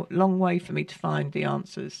a long way for me to find the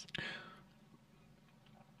answers.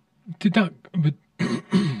 Did that,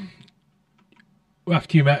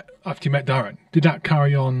 after you met Darren, did that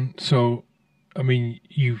carry on? So, I mean,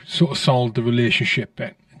 you sort of solved the relationship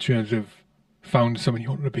bit in terms of found someone you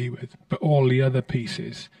wanted to be with, but all the other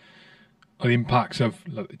pieces, or the impacts of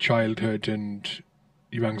like the childhood and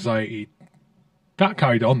your anxiety, that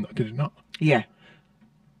carried on, though, did it not? Yeah,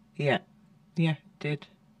 it did.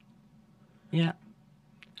 Yeah,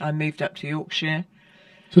 I moved up to Yorkshire.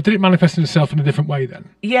 So did it manifest itself in a different way then?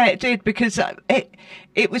 Yeah, it did, because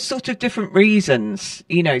it was sort of different reasons,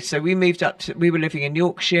 you know. So we moved up to, we were living in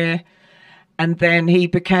Yorkshire, and then he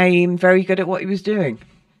became very good at what he was doing,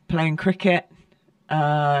 playing cricket.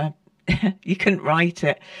 You couldn't write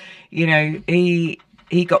it, you know.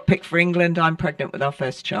 He got picked for England. I'm pregnant with our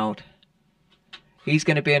first child. He's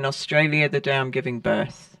going to be in Australia the day I'm giving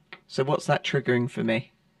birth. So what's that triggering for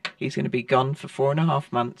me? He's going to be gone for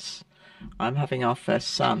 4.5 months. I'm having our first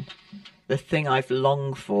son. The thing I've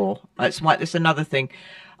longed for. That's another thing.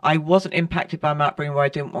 I wasn't impacted by my upbringing where I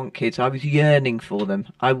didn't want kids. I was yearning for them.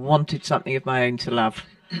 I wanted something of my own to love.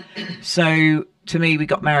 So to me, we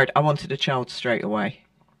got married. I wanted a child straight away.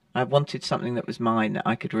 I wanted something that was mine, that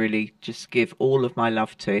I could really just give all of my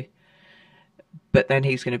love to. But then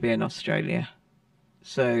he's going to be in Australia.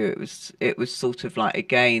 So it was sort of like,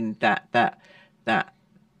 again, that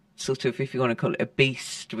sort of, if you want to call it a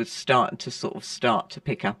beast, was starting to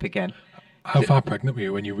pick up again. How far pregnant were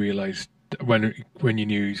you when you realised, when you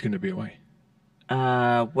knew he was going to be away?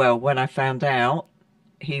 Well, when I found out,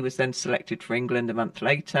 he was then selected for England a month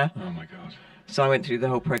later. Oh my God. So I went through the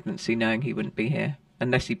whole pregnancy knowing he wouldn't be here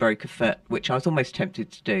unless he broke a foot, which I was almost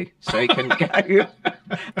tempted to do, so he couldn't go.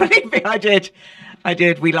 Believe me, I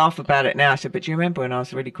did. We laugh about it now. I said, but do you remember when I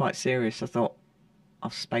was really quite serious? I thought,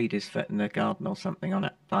 I've spayed his foot in the garden or something on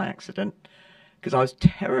it by accident, because I was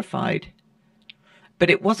terrified. But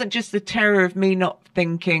it wasn't just the terror of me not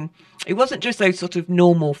thinking. It wasn't just those sort of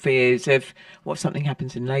normal fears of what if something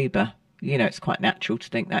happens in labour. You know, it's quite natural to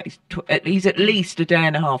think that he's at least a day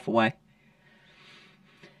and a half away.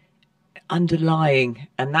 Underlying,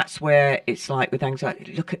 and that's where it's like with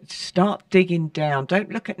anxiety. Start digging down. Don't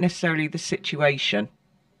look at necessarily the situation.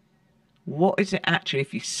 What is it actually?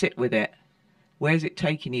 If you sit with it, where's it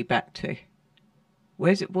taking you back to?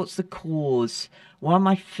 What's the cause? Why am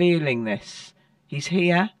I feeling this? He's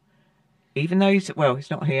here, even though he's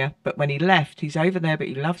not here, but when he left, he's over there, but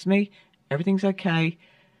he loves me. Everything's okay.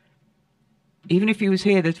 Even if he was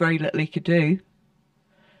here, there's very little he could do.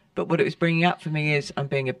 But what it was bringing up for me is I'm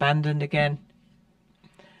being abandoned again.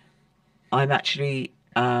 I'm actually,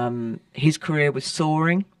 his career was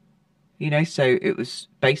soaring, you know, so it was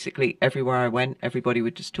basically everywhere I went, everybody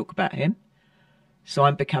would just talk about him. So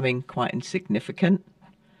I'm becoming quite insignificant.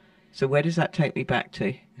 So where does that take me back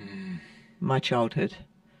to? My childhood.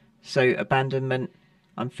 So abandonment,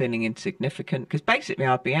 I'm feeling insignificant, because basically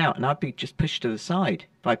I'd be out and I'd be just pushed to the side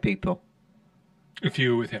by people. If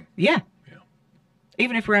you were with him? Yeah.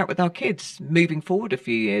 Even if we're out with our kids, moving forward a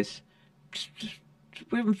few years,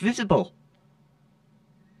 we're invisible.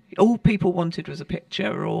 All people wanted was a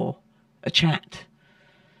picture or a chat.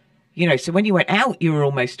 You know, so when you went out, you were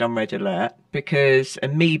almost on red alert, because,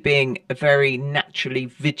 and me being a very naturally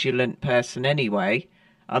vigilant person anyway,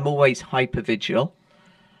 I'm always hyper-vigil.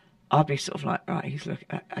 I'd be sort of like, right, he's looking,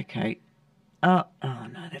 okay. Oh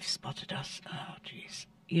no, they've spotted us. Oh, jeez.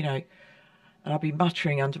 You know, and I'd be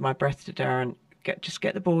muttering under my breath to Darren, just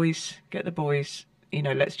get the boys, you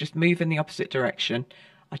know, let's just move in the opposite direction.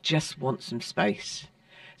 I just want some space.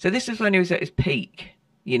 So this is when he was at his peak.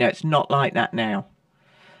 You know, it's not like that now.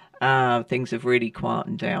 Things have really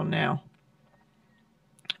quietened down now.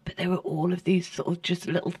 But there were all of these sort of just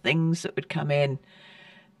little things that would come in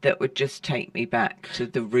that would just take me back to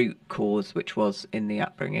the root cause, which was in the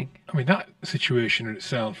upbringing. I mean, that situation in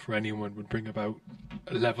itself for anyone would bring about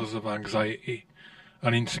levels of anxiety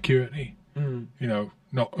and insecurity. You know,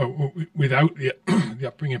 not without the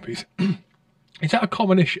upbringing piece. Is that a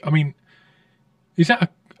common issue? I mean, is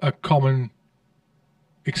that a common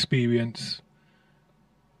experience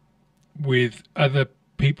with other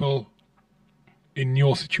people in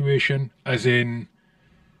your situation, as in,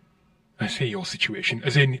 I say your situation,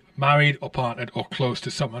 as in married or partnered or close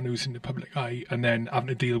to someone who's in the public eye, and then having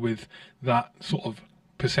to deal with that sort of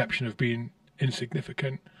perception of being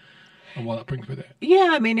insignificant and what that brings with it? Yeah,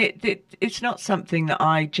 I mean, it's not something that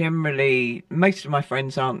I generally. Most of my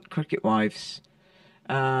friends aren't cricket wives.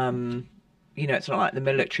 It's not like the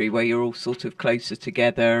military where you're all sort of closer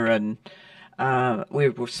together, and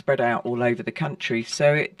we're spread out all over the country.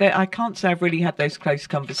 So I can't say I've really had those close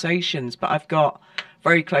conversations, but I've got a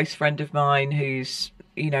very close friend of mine whose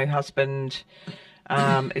husband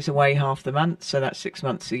is away half the month, so that's 6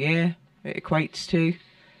 months a year. It equates to.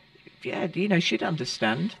 Yeah, she'd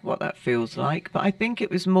understand what that feels like. But I think it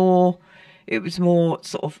was more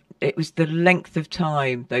sort of, it was the length of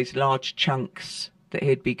time, those large chunks that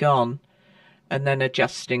he'd be gone, and then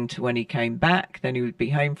adjusting to when he came back. Then he would be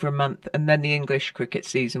home for a month, and then the English cricket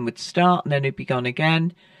season would start, and then he'd be gone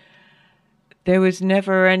again. There was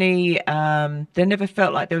never any, there never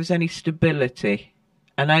felt like there was any stability.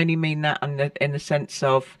 And I only mean that in the sense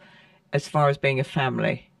of as far as being a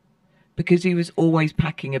family. Because he was always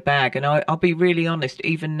packing a bag. And I'll be really honest,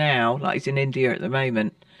 even now, like he's in India at the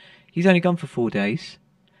moment, he's only gone for 4 days.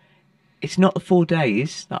 It's not the 4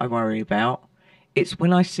 days that I worry about. It's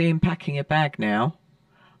when I see him packing a bag now,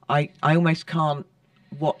 I almost can't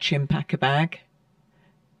watch him pack a bag.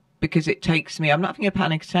 Because it takes me, I'm not having a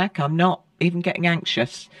panic attack, I'm not even getting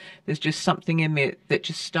anxious. There's just something in me that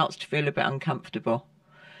just starts to feel a bit uncomfortable.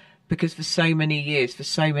 Because for so many years, for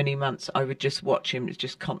so many months, I would just watch him. It's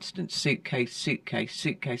just constant suitcase, suitcase,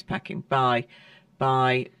 suitcase packing. Bye,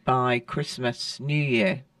 Christmas, New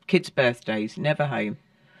Year, kids' birthdays, never home.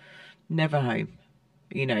 Never home.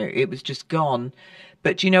 It was just gone.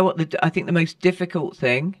 But do you know what? I think the most difficult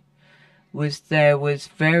thing was there was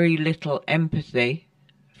very little empathy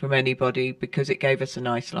from anybody because it gave us a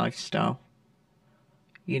nice lifestyle.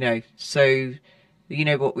 So...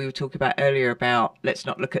 what we were talking about earlier about let's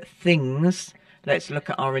not look at things, let's look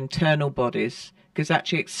at our internal bodies, because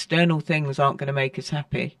actually external things aren't going to make us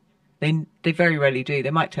happy. They very rarely do. They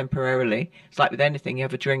might temporarily. It's like with anything, you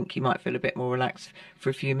have a drink, you might feel a bit more relaxed for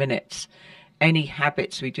a few minutes. Any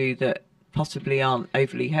habits we do that possibly aren't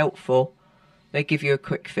overly helpful, they give you a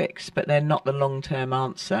quick fix, but they're not the long-term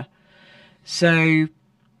answer. So,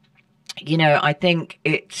 I think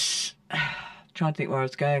it's... I'm trying to think where I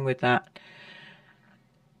was going with that.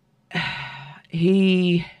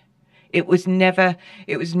 It was never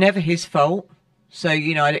his fault. So,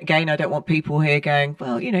 again, I don't want people here going,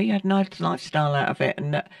 well, you had a nice lifestyle out of it.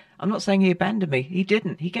 And I'm not saying he abandoned me. He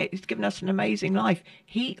didn't. He's given us an amazing life.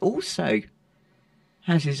 He also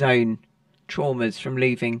has his own traumas from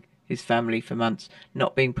leaving his family for months,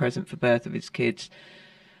 not being present for birth of his kids.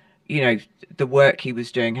 The work he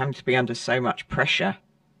was doing, having to be under so much pressure,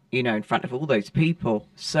 in front of all those people.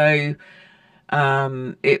 So...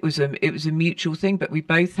 it was a mutual thing, but we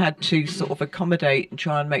both had to sort of accommodate and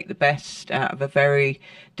try and make the best out of a very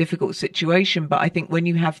difficult situation. But I think when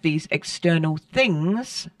you have these external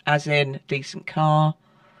things, as in decent car,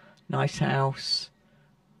 nice house,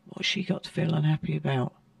 what's she got to feel unhappy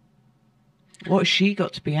about? What's she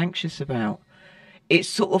got to be anxious about? It's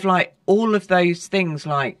sort of like all of those things,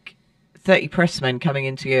 like 30 pressmen coming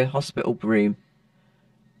into your hospital room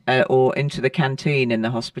or into the canteen in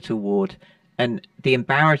the hospital ward. And the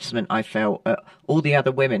embarrassment I felt at all the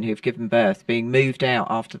other women who've given birth being moved out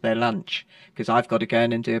after their lunch because I've got to go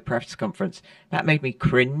in and do a press conference. That made me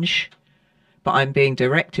cringe. But I'm being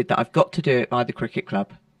directed that I've got to do it by the cricket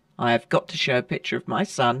club. I have got to show a picture of my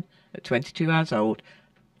son at 22 hours old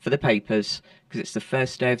for the papers because it's the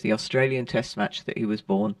first day of the Australian Test match that he was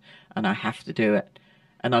born, and I have to do it.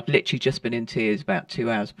 And I'd literally just been in tears about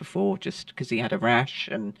 2 hours before just because he had a rash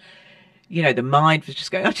and... the mind was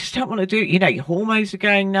just going, I just don't want to do it. Your hormones are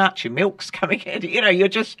going nuts, your milk's coming in. You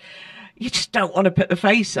just don't want to put the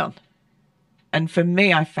face on. And for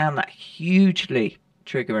me, I found that hugely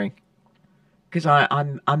triggering because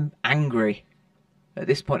I'm angry. At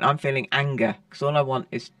this point, I'm feeling anger because all I want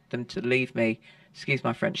is them to leave me, excuse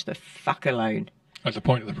my French, the fuck alone. At the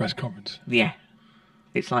point of the press conference. Yeah.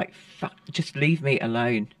 It's like, fuck, just leave me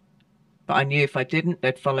alone. But I knew if I didn't,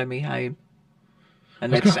 they'd follow me home.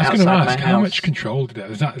 And I was going to ask, how much control did that?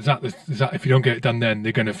 Is that if you don't get it done then,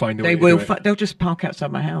 they're going to find a way to do it? They'll just park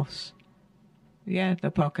outside my house. Yeah, they'll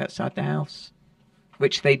park outside the house.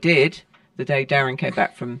 Which they did the day Darren came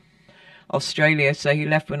back from Australia. So he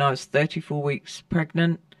left when I was 34 weeks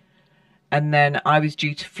pregnant. And then I was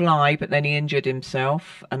due to fly, but then he injured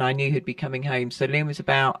himself. And I knew he'd be coming home. So Liam was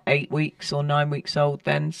about 8 weeks or 9 weeks old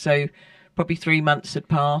then. So probably 3 months had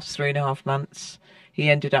passed, 3.5 months. he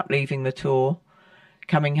ended up leaving the tour,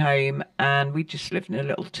 coming home, and we just lived in a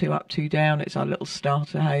little 2 up, 2 down. It's our little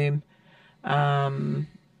starter home.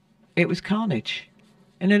 It was carnage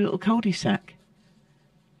in a little cul-de-sac.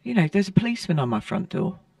 You know, there's a policeman on my front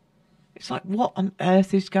door. It's like, what on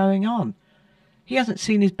earth is going on? He hasn't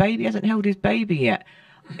seen his baby, hasn't held his baby yet.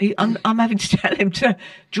 I'm having to tell him to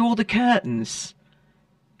draw the curtains.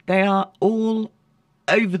 They are all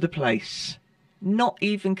over the place. Not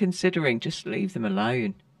even considering, just leave them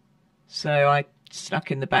alone. So I snuck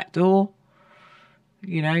in the back door,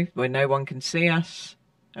 you know, where no one can see us.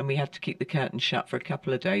 And we had to keep the curtains shut for a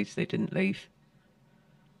couple of days. They didn't leave.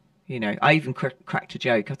 You know, I even cracked a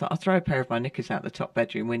joke. I thought, I'll throw a pair of my knickers out the top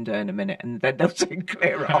bedroom window in a minute and then they'll soon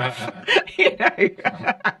clear off. You know,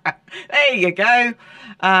 there you go.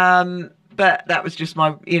 But that was just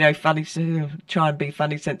my, you know, funny, try and be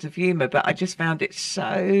funny sense of humour. But I just found it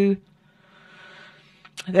so,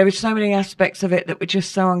 there were so many aspects of it that were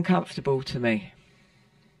just so uncomfortable to me.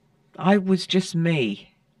 I was just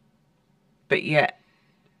me. But yet,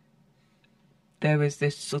 there was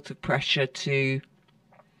this sort of pressure to,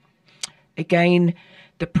 again,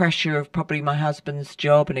 the pressure of probably my husband's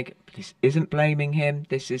job. And again, this isn't blaming him.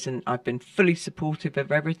 This isn't, I've been fully supportive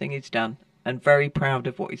of everything he's done and very proud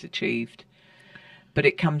of what he's achieved. But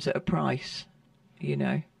it comes at a price, you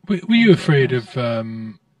know. Were you afraid of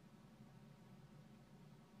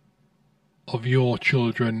your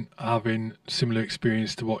children having similar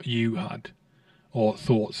experience to what you had, or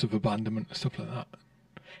thoughts of abandonment and stuff like that?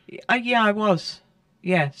 Yeah, I was.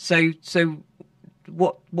 Yeah. So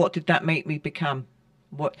what did that make me become?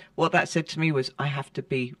 What that said to me was, I have to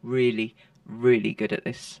be really, really good at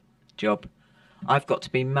this job. I've got to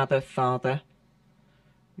be mother, father,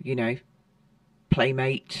 you know,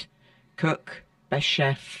 playmate, cook, best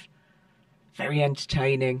chef, very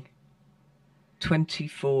entertaining,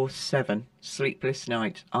 24/7, sleepless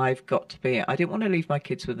nights. I've got to be it. I didn't want to leave my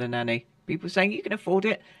kids with a nanny. People saying, you can afford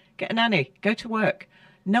it, get a nanny, go to work.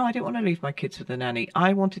 No, I didn't want to leave my kids with a nanny.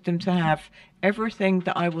 I wanted them to have everything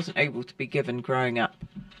that I wasn't able to be given growing up.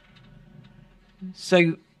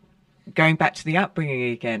 So going back to the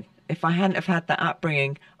upbringing again, if I hadn't have had that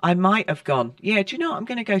upbringing, I might have gone, yeah, do you know what? I'm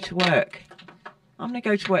going to go to work. I'm going to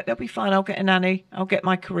go to work. They'll be fine. I'll get a nanny. I'll get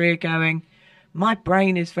my career going. My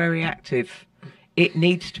brain is very active. It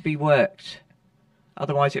needs to be worked.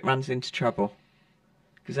 Otherwise it runs into trouble.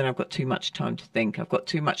 Because then I've got too much time to think. I've got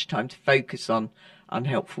too much time to focus on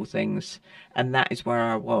unhelpful things. And that is where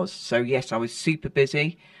I was. So yes, I was super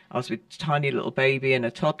busy. I was with a tiny little baby and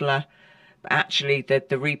a toddler. But actually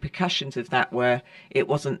the repercussions of that were, it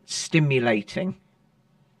wasn't stimulating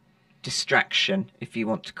distraction, if you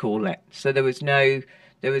want to call it. So there was no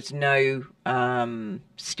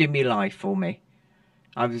stimuli for me.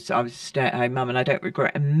 I was a stay-at-home mum, and I don't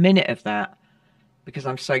regret a minute of that, because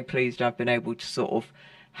I'm so pleased I've been able to sort of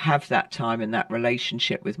have that time and that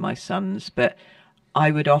relationship with my sons. But I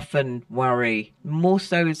would often worry, more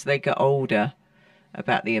so as they get older,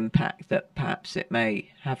 about the impact that perhaps it may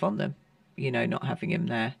have on them, you know, not having him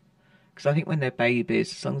there. Because I think when they're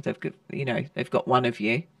babies, as long as they've got, you know, they've got one of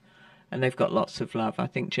you and they've got lots of love, I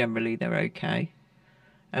think generally they're okay.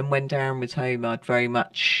 And when Darren was home, I'd very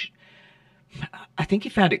much, I think he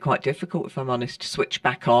found it quite difficult, if I'm honest, to switch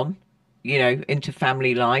back on, you know, into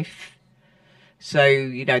family life. So,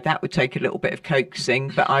 you know, that would take a little bit of coaxing,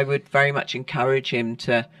 but I would very much encourage him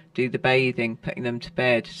to do the bathing, putting them to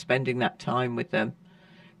bed, spending that time with them,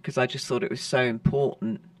 because I just thought it was so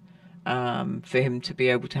important for him to be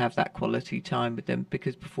able to have that quality time with them,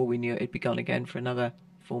 because before we knew it, he'd be gone again for another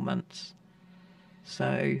 4 months.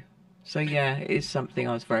 So yeah, it is something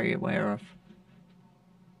I was very aware of.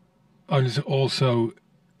 And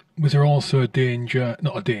was there also a danger,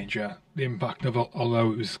 not a danger, the impact of,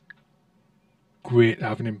 although it was great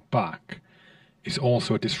having him back, it's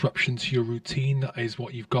also a disruption to your routine. That is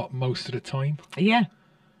what you've got most of the time. Yeah.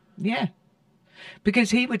 Because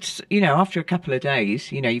he would, you know, after a couple of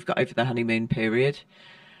days, you know, you've got over the honeymoon period,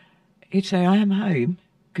 he'd say, I am home.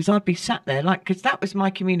 Because I'd be sat there, like, because that was my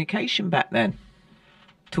communication back then.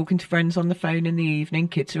 Talking to friends on the phone in the evening,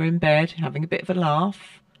 kids are in bed, having a bit of a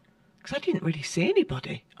laugh. Because I didn't really see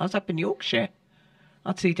anybody. I was up in Yorkshire.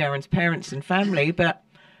 I'd see Darren's parents and family, but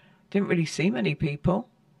didn't really see many people.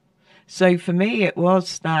 So for me, it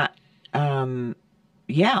was that, I'd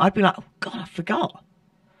be like, oh, God, I forgot.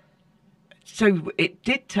 So it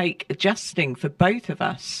did take adjusting for both of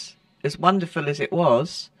us, as wonderful as it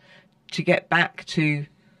was, to get back to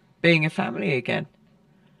being a family again.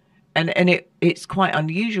 And it's quite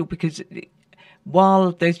unusual, because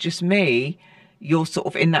while there's just me, you're sort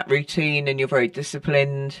of in that routine and you're very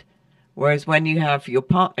disciplined. Whereas when you have your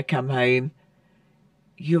partner come home,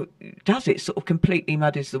 it sort of completely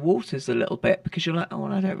muddies the waters a little bit, because you're like, oh,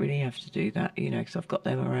 well, I don't really have to do that, because I've got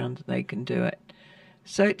them around and they can do it.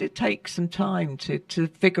 So it did take some time to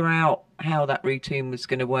figure out how that routine was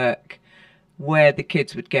going to work, where the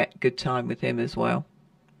kids would get good time with him as well.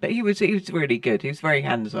 But he was really good. He was very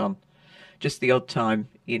hands-on. Just the odd time,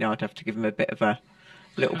 I'd have to give him a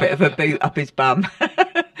little bit of a boot up his bum,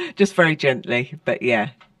 just very gently. But yeah,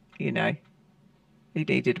 he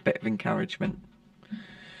needed a bit of encouragement.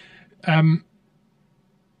 How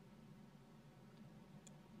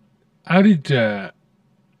did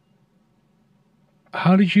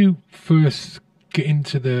you first get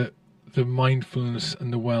into the mindfulness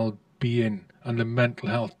and the well-being and the mental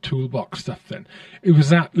health toolbox stuff then? Was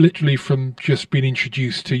that literally from just being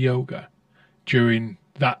introduced to yoga during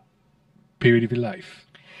that period of your life?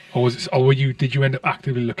 Or did you end up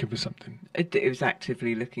actively looking for something? It was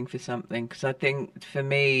actively looking for something, because I think for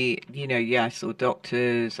me, I saw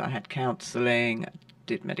doctors, I had counselling, I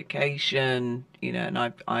did medication, and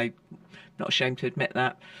I'm not ashamed to admit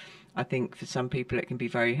that. I think for some people it can be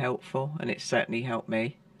very helpful, and it certainly helped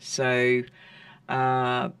me. So,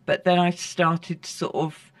 but then I started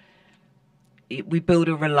we build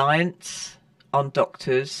a reliance on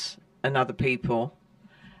doctors and other people.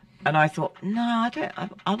 And I thought, no,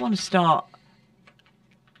 I want to start.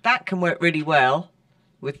 That can work really well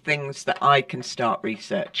with things that I can start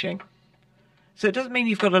researching. So it doesn't mean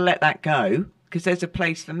you've got to let that go, because there's a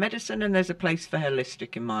place for medicine and there's a place for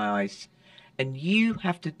holistic in my eyes. And you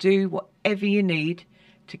have to do whatever you need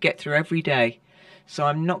to get through every day. So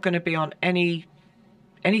I'm not going to be on anything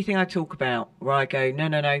I talk about where I go, no,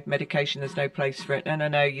 medication, there's no place for it.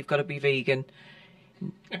 No, you've got to be vegan.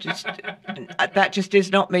 That just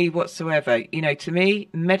is not me whatsoever. To me,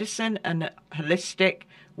 medicine and holistic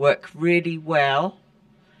work really well,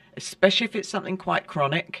 especially if it's something quite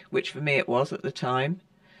chronic, which for me it was at the time.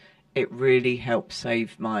 It really helped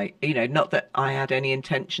save my, not that I had any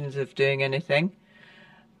intentions of doing anything,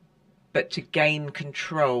 but to gain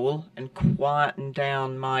control and quieten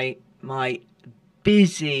down my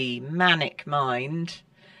busy, manic mind.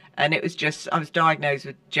 And it was just, I was diagnosed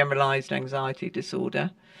with generalised anxiety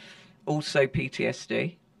disorder, also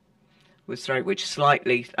PTSD, which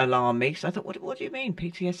slightly alarmed me. So I thought, what do you mean,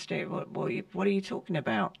 PTSD? What are you talking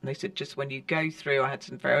about? And they said, just when you go through, I had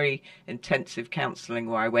some very intensive counselling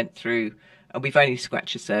where I went through, and we've only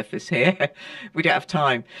scratched the surface here. We don't have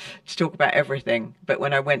time to talk about everything. But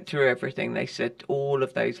when I went through everything, they said all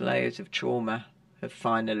of those layers of trauma have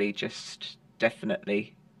finally just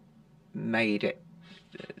definitely made it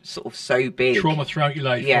sort of so big. Trauma throughout your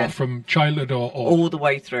life, yeah. Or from childhood or all the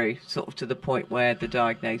way through, sort of to the point where the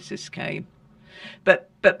diagnosis came. But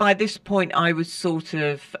by this point, I was sort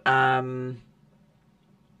of I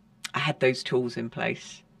had those tools in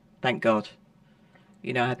place. Thank God, I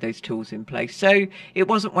had those tools in place. So it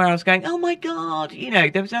wasn't where I was going, oh my God,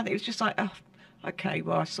 there was nothing. It was just like, oh, okay,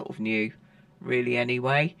 well, I sort of knew, really,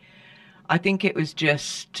 anyway. I think it was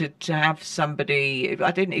just to have somebody.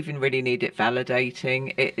 I didn't even really need it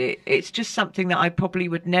validating. It's just something that I probably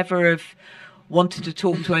would never have wanted to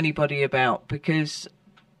talk to anybody about, because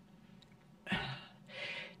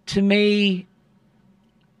to me,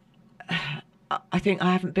 I think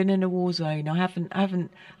I haven't been in a war zone. I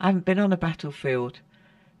haven't been on a battlefield.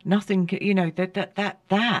 Nothing.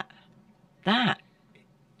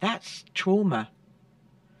 That's trauma.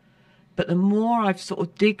 But the more I've sort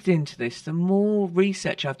of digged into this, the more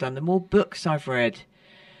research I've done, the more books I've read,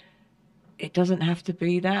 it doesn't have to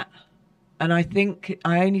be that. And I think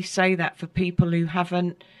I only say that for people who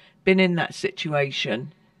haven't been in that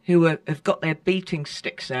situation, who have got their beating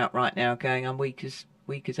sticks out right now, going, I'm weak as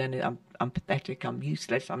any, I'm pathetic, I'm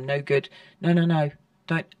useless, I'm no good. No.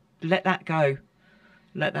 Don't let that go.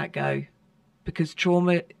 Let that go. Because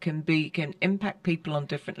trauma can impact people on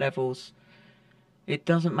different levels. It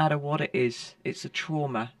doesn't matter what it is. It's a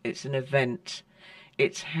trauma. It's an event.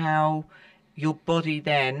 It's how your body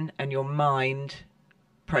then and your mind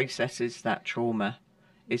processes that trauma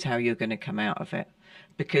is how you're going to come out of it.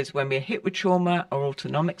 Because when we're hit with trauma, our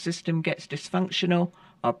autonomic system gets dysfunctional,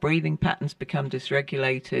 our breathing patterns become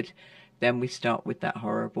dysregulated, then we start with that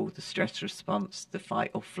the stress response, the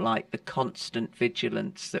fight or flight, the constant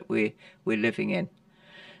vigilance that we're living in.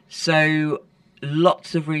 So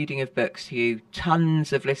lots of reading of books, Hugh,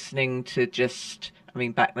 tons of listening to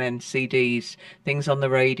back then, CDs, things on the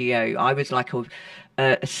radio. I was like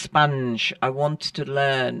a sponge. I wanted to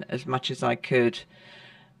learn as much as I could.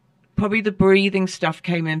 Probably the breathing stuff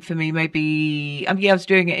came in for me maybe, I was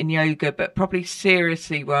doing it in yoga, but probably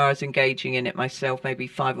seriously where I was engaging in it myself maybe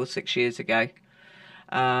 5 or 6 years ago,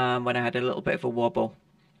 when I had a little bit of a wobble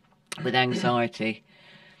with anxiety.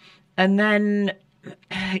 And then,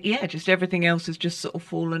 yeah, just everything else has just sort of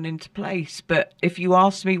fallen into place. But if you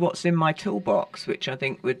ask me what's in my toolbox, which I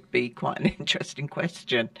think would be quite an interesting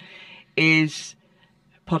question, is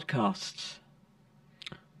podcasts.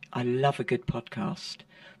 I love a good podcast.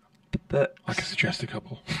 But I can suggest a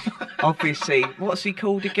couple. obviously, what's he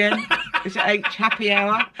called again? Is it Happy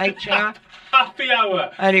Hour? HR? Happy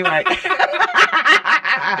hour. Anyway.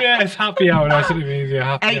 Yes, happy hour. That's what it means. Yeah,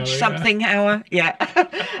 happy hour. Something hour. Yeah.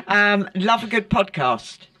 Love a good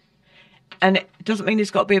podcast. And it doesn't mean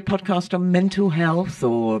it's got to be a podcast on mental health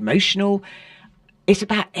or emotional. It's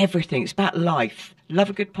about everything. It's about life. Love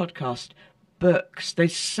a good podcast. Books.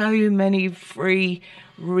 There's so many free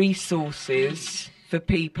resources for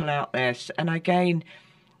people out there. And again,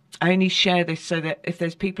 I only share this so that if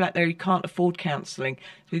there's people out there who can't afford counselling,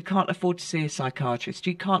 who can't afford to see a psychiatrist,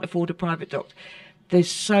 who can't afford a private doctor,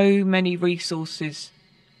 there's so many resources.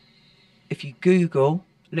 If you Google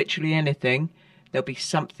literally anything, there'll be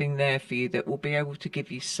something there for you that will be able to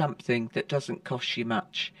give you something that doesn't cost you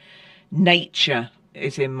much. Nature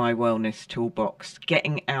is in my wellness toolbox.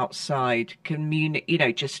 Getting outside,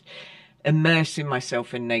 just immersing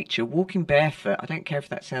myself in nature, walking barefoot. I don't care if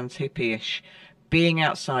that sounds hippie-ish. Being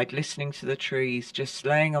outside, listening to the trees, just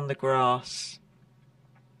laying on the grass,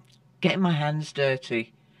 getting my hands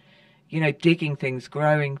dirty, digging things,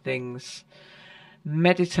 growing things,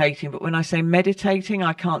 meditating. But when I say meditating,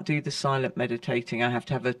 I can't do the silent meditating. I have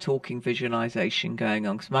to have a talking visualization going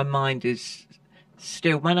on because my mind is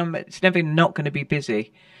still, it's never not going to be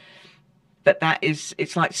busy. But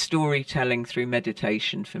it's like storytelling through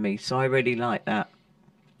meditation for me. So I really like that.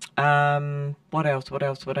 What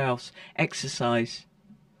else? Exercise,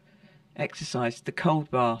 the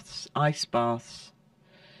cold baths, ice baths.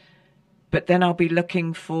 But then I'll be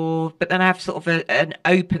looking but then I have sort of an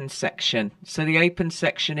open section. So the open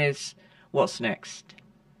section is what's next.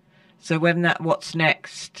 So when that what's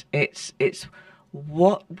next, it's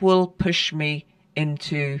what will push me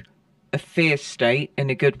into a fear state in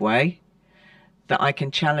a good way that I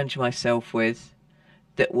can challenge myself with,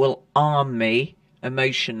 that will arm me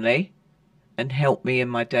emotionally and help me in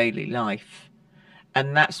my daily life.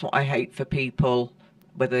 And that's what I hate for people,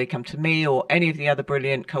 whether they come to me or any of the other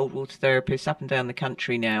brilliant cold water therapists up and down the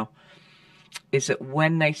country now, is that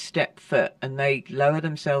when they step foot and they lower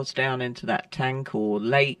themselves down into that tank or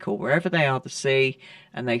lake or wherever they are, the sea,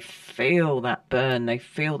 and they feel that burn, they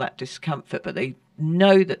feel that discomfort, but they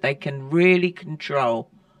know that they can really control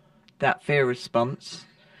that fear response,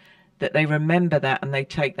 that they remember that and they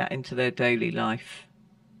take that into their daily life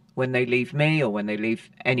when they leave me or when they leave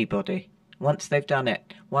anybody. Once they've done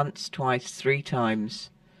it, once, twice, 3 times,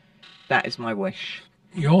 that is my wish.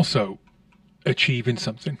 You're also achieving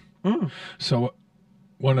something. So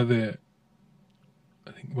one of the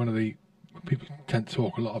people tend to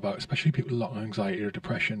talk a lot about, especially people with a lot of anxiety or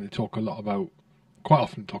depression, they quite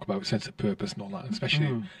often talk about sense of purpose and all that,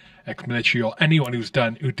 especially ex-military or anyone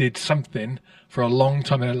who did something for a long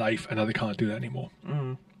time in their life and now they can't do that anymore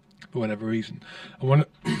for whatever reason.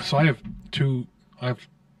 So I have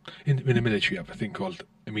in the military, I have a thing called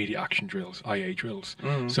immediate action drills, IA drills.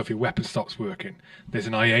 So if your weapon stops working, there's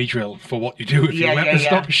an IA drill for what you do if your weapon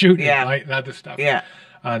stops shooting, right? That other stuff. Yeah.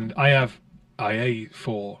 And I have IA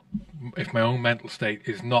for if my own mental state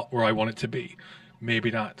is not where I want it to be.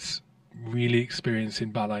 Maybe that's really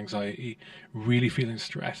experiencing bad anxiety, really feeling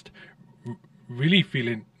stressed, really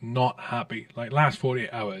feeling not happy. Like last 48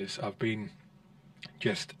 hours, I've been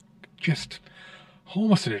just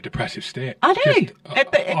almost in a depressive state. I do.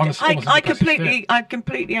 I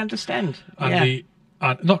completely understand. And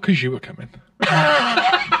not because you were coming.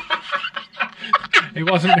 It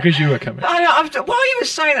wasn't because you were coming. While you were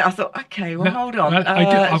saying that, I thought, okay, well, hold on.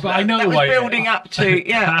 I know why. Building up to,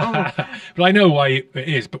 yeah. But I know why it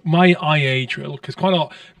is. But my IA drill, because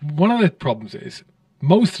one of the problems is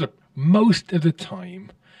most of the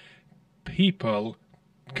time, people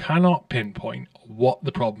cannot pinpoint what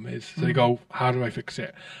the problem is. So they go, how do I fix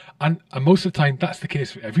it? And most of the time, that's the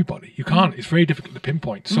case for everybody. You can't. It's very difficult to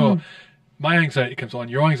pinpoint. So my anxiety comes on,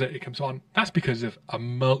 your anxiety comes on. That's because of a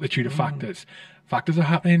multitude of factors. Factors are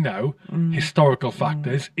happening now, historical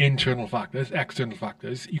factors, internal factors, external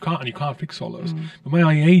factors. You can't fix all those. But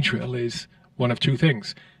my IA drill is one of 2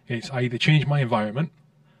 things. It's I either change my environment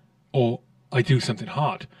or I do something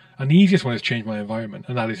hard. And the easiest one is change my environment.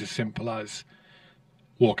 And that is as simple as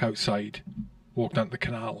walk outside, walk down to the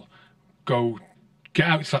canal, go get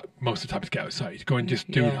outside. Most of the time it's get outside. Go and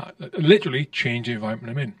just do that. Literally change the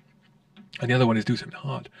environment I'm in. And the other one is do something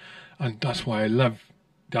hard. And that's why I love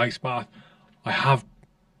the ice bath. I have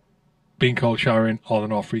been cold showering on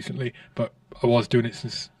and off recently, but I was doing it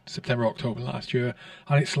since September, October last year,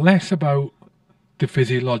 and it's less about the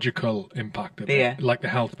physiological impact of Yeah. it, like the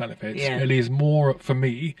health benefits. Yeah. It is more, for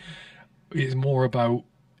me, it's more about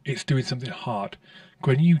it's doing something hard.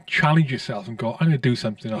 When you challenge yourself and go, I'm going to do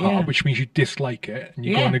something hard, which means you dislike it, and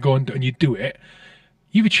you go and you do it,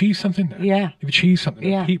 you've achieved something there. Yeah. You've achieved something.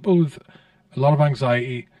 Yeah. People with a lot of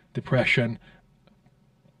anxiety, depression,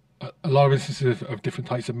 a lot of instances of different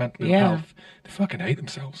types of mental health, they fucking hate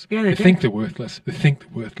themselves. Yeah, they think they're worthless. They think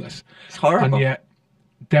they're worthless. It's horrible. And yet,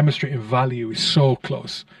 demonstrating value is so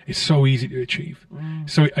close. It's so easy to achieve.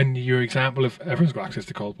 So, and your example of everyone's got access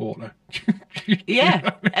to cold water.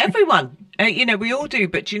 Yeah, everyone. We all do.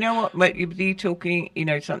 But do you know what? You talking,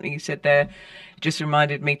 something you said there just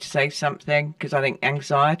reminded me to say something, because I think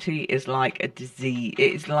anxiety is like a disease.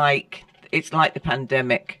 It's like the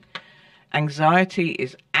pandemic. Anxiety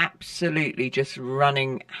is absolutely just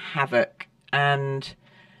running havoc. And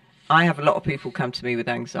I have a lot of people come to me with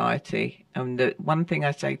anxiety. And the one thing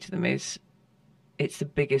I say to them is, it's the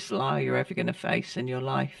biggest lie you're ever going to face in your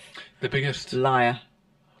life. The biggest liar.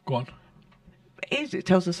 Go on. It is. It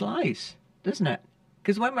tells us lies, doesn't it?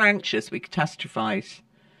 Because when we're anxious, we catastrophize.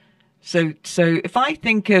 So if I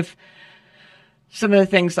think of some of the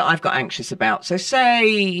things that I've got anxious about. So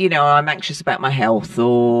say, I'm anxious about my health,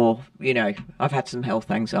 or, I've had some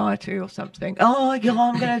health anxiety or something. Oh, God,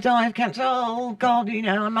 I'm going to die of cancer. Oh, God,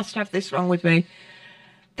 I must have this wrong with me.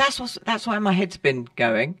 That's why my head's been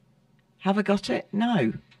going. Have I got it?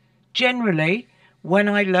 No. Generally, when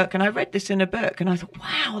I look, and I read this in a book, and I thought,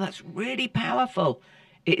 wow, that's really powerful.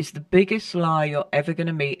 It is the biggest lie you're ever going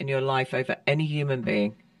to meet in your life over any human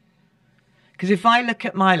being. Because if I look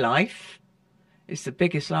at my life, it's the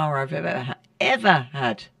biggest lie I've ever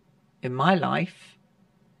had in my life,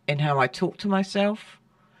 in how I talk to myself,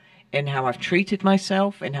 in how I've treated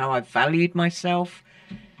myself, in how I've valued myself,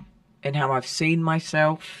 in how I've seen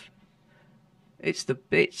myself. It's the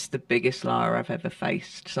biggest liar I've ever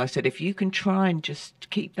faced. So I said, if you can try and just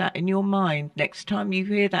keep that in your mind, next time you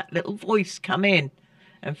hear that little voice come in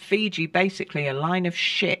and feed you basically a line of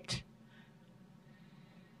shit,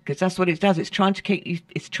 because that's what it does. It's trying to keep you.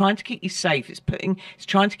 It's trying to keep you safe. It's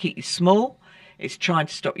trying to keep you small. It's trying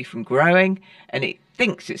to stop you from growing, and it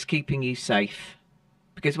thinks it's keeping you safe.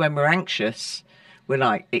 Because when we're anxious, we're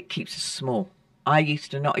like, it keeps us small. I used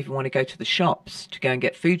to not even want to go to the shops to go and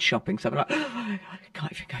get food shopping. So I'm like, I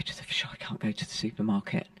can't even go to the shop. I can't go to the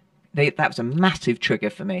supermarket. That was a massive trigger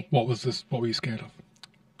for me. What was this? What were you scared of?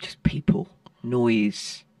 Just people,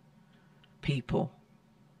 noise, people.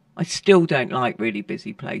 I still don't like really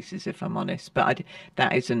busy places, if I'm honest. But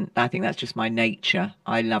I think that's just my nature.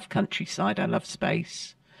 I love countryside. I love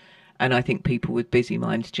space. And I think people with busy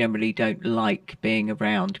minds generally don't like being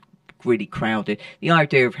around really crowded. The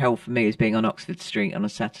idea of hell for me is being on Oxford Street on a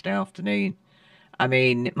Saturday afternoon. I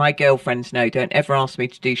mean, my girlfriends know, don't ever ask me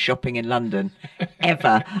to do shopping in London.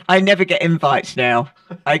 Ever. I never get invites now.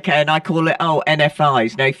 Okay, and I call it,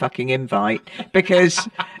 NFIs, no fucking invite. Because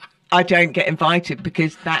I don't get invited,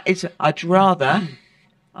 because I'd rather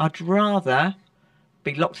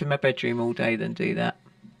be locked in my bedroom all day than do that.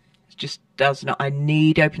 It just does not. I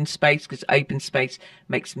need open space, because open space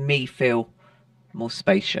makes me feel more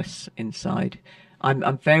spacious inside. I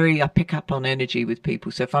pick up on energy with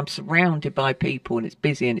people. So if I'm surrounded by people and it's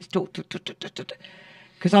busy and it's talk,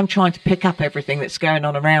 because I'm trying to pick up everything that's going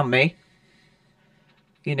on around me,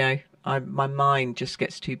 my mind just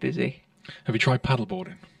gets too busy. Have you tried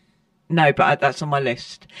paddleboarding? No, but that's on my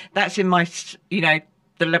list. That's in my,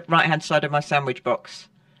 the right-hand side of my sandwich box.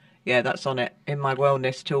 Yeah, that's on it, in my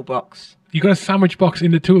wellness toolbox. You got a sandwich box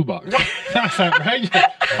in the toolbox? That's outrageous.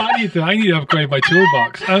 I need to upgrade my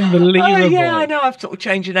toolbox. Unbelievable. Oh yeah, I know. I've sort of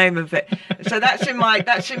changed the name of it. So that's in my.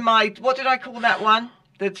 What did I call that one?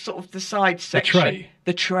 The sort of the side section.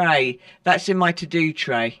 The tray. That's in my to-do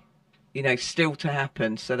tray. Still to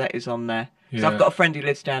happen. So that is on there. So I've got a friend who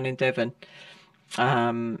lives down in Devon.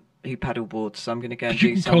 Who paddleboards, so I'm going to go and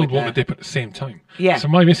do some. Cold water dip at the same time. Yeah. So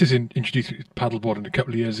my missus introduced me to paddleboarding a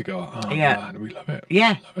couple of years ago. Oh, yeah. Man, we love it.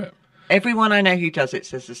 Yeah. We love it. Everyone I know who does it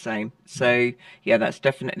says the same. So, yeah, that's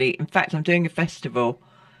definitely... In fact, I'm doing a festival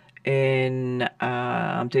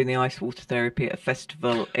I'm doing the ice water therapy at a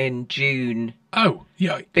festival in June. Oh,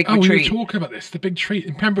 yeah. Big retreat. We were talking about this, the big treat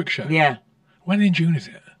in Pembrokeshire. Yeah. When in June is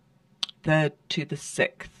it? 3rd to the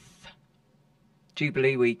 6th.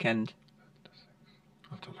 Jubilee weekend.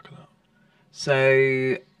 I'll have to look at that.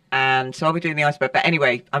 So I'll be doing the ice boat. But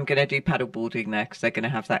anyway, I'm going to do paddleboarding there, because they're going to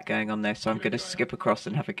have that going on there. So I'm going to skip across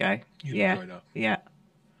and have a go. Yeah. Yeah.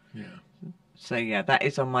 Yeah. So, yeah, that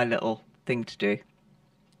is on my little thing to do.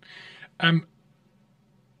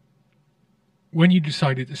 When you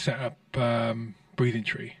decided to set up breathing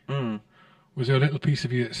tree, Mm. was there a little piece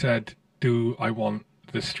of you that said, do I want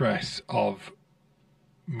the stress of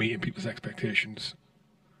meeting people's expectations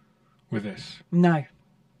with this? No.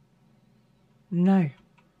 No.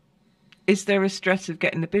 Is there a stress of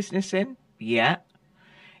getting the business in? Yeah.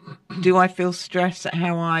 Do I feel stress at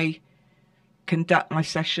how I conduct my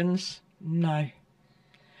sessions? No.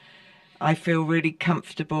 I feel really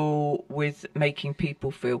comfortable with making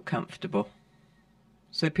people feel comfortable.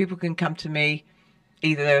 So people can come to me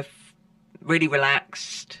either really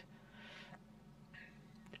relaxed.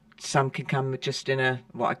 Some can come just in a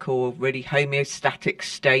what I call really homeostatic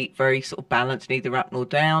state, very sort of balanced, neither up nor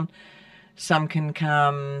down. Some can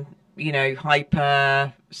come,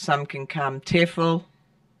 hyper. Some can come tearful,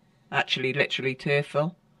 actually literally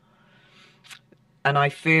tearful. And I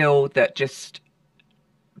feel that just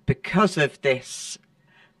because of this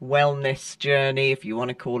wellness journey, if you want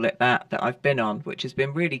to call it that I've been on, which has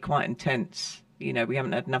been really quite intense. We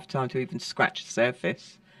haven't had enough time to even scratch the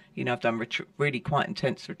surface. I've done really quite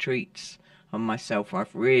intense retreats on myself where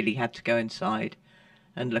I've really had to go inside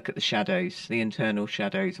and look at the shadows, the internal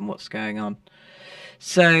shadows and what's going on.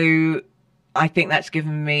 So I think that's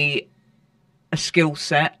given me a skill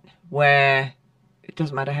set where it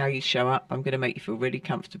doesn't matter how you show up, I'm going to make you feel really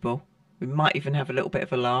comfortable. We might even have a little bit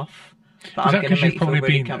of a laugh. But I'm going to make you feel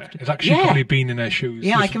really comfortable. It's actually probably been in their shoes.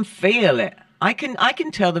 Yeah, I can feel it. I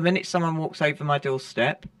can tell the minute someone walks over my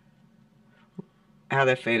doorstep how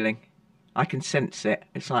they're feeling. I can sense it.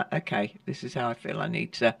 It's like, okay, this is how I feel. I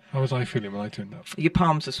need to. How was I feeling when I turned up? Your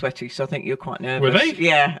palms are sweaty, so I think you're quite nervous. Were they?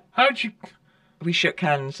 Yeah. How'd you? We shook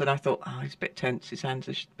hands, and I thought, oh, he's a bit tense. His hands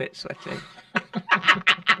are a bit sweaty.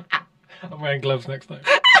 I'm wearing gloves next time.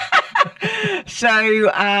 So,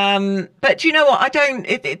 but do you know what? I don't.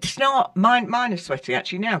 It's not mine. Mine is sweaty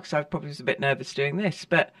actually now because I probably was a bit nervous doing this,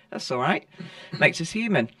 but that's all right. Makes us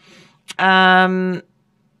human. No,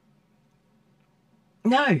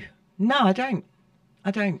 I don't.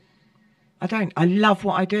 I love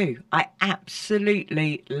what I do. I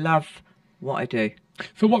absolutely love what I do.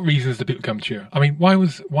 For what reasons do people come to you? I mean, why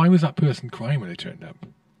was that person crying when they turned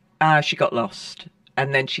up? She got lost.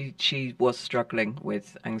 And then she was struggling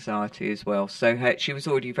with anxiety as well. So she was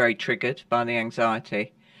already very triggered by the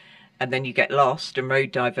anxiety. And then you get lost and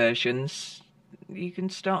road diversions, you can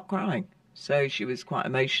start crying. So she was quite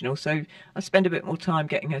emotional. So I spend a bit more time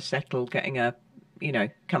getting her settled, getting her,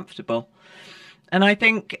 comfortable. And I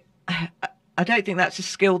don't think that's a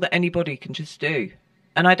skill that anybody can just do.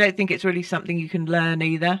 And I don't think it's really something you can learn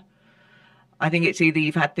either. I think it's either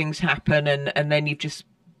you've had things happen and then you've just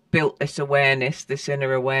built this awareness, this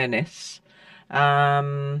inner awareness.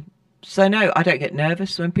 So no, I don't get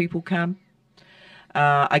nervous when people come.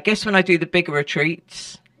 I guess when I do the bigger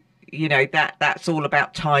retreats, that's all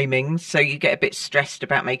about timings. So you get a bit stressed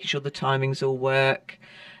about making sure the timings all work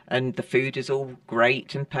and the food is all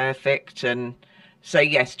great and perfect. And so,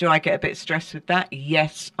 yes, do I get a bit stressed with that?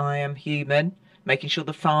 Yes, I am human. Making sure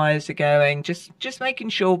the fires are going, just making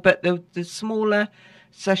sure. But the smaller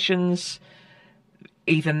sessions,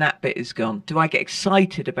 even that bit is gone. Do I get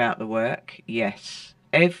excited about the work? Yes.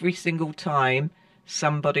 Every single time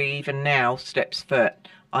somebody, even now, steps foot,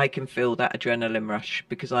 I can feel that adrenaline rush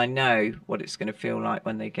because I know what it's going to feel like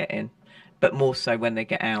when they get in, but more so when they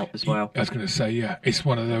get out as well. I was going to say, yeah, it's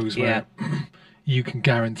one of those where you can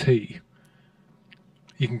guarantee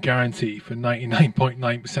for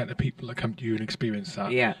 99.9% of people that come to you and experience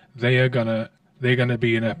that, they're gonna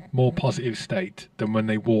be in a more positive state than when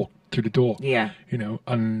they walk through the door. Yeah.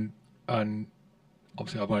 And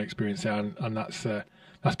obviously I've my experience there, and that's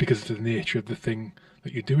because of the nature of the thing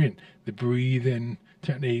that you're doing, the breathing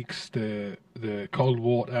techniques, the cold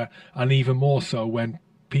water, and even more so when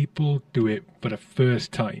people do it for the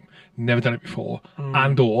first time, never done it before,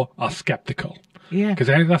 and or are skeptical. Yeah, because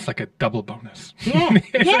that's like a double bonus. Yeah,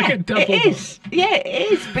 it's like a double bonus. Yeah,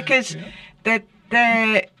 it is because I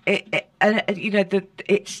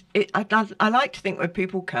like to think when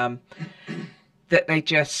people come that they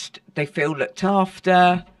feel looked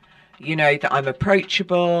after. That I'm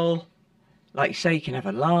approachable. Like you say, you can have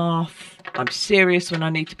a laugh. I'm serious when I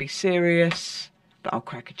need to be serious, but I'll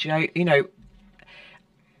crack a joke.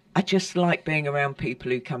 I just like being around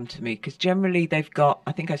people who come to me because generally they've got,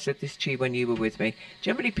 I think I said this to you when you were with me,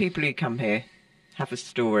 generally people who come here have a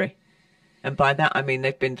story. And by that, I mean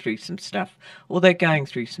they've been through some stuff or they're going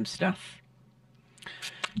through some stuff.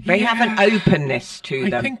 They have an openness to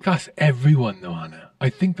them. I think that's everyone, though, Anna. I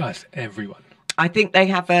think that's everyone. I think they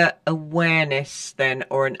have a awareness then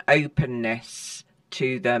or an openness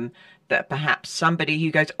to them that perhaps somebody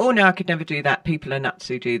who goes, oh, no, I could never do that. People are nuts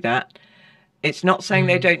who do that. It's not saying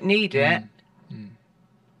they don't need it,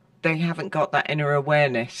 they haven't got that inner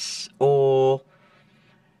awareness or,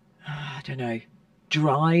 I don't know,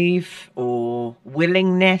 drive or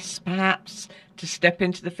willingness, perhaps, to step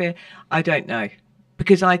into the fear. I don't know.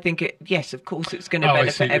 Because I think yes, of course, it's going to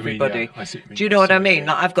benefit everybody. I see what you mean. Do you know what I mean?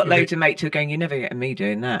 Like, I've got loads of mates who are going, you're never getting me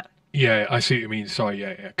doing that. Yeah, I see what you mean. Sorry,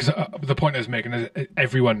 yeah. Because the point I was making is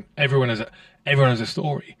everyone has a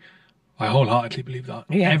story. I wholeheartedly believe that.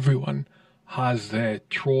 Yeah. Everyone has their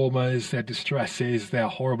traumas, their distresses, their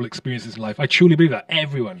horrible experiences in life. I truly believe that.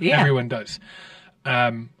 Everyone does.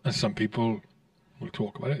 And some people will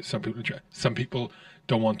talk about it. Some people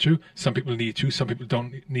don't want to. Some people need to. Some people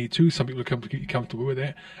don't need to. Some people come to get comfortable with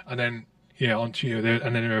it, and then onto you.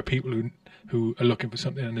 And then there are people who are looking for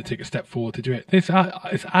something and they take a step forward to do it. It's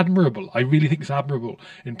admirable. I really think it's admirable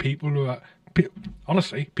in people who are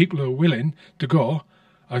honestly people who are willing to go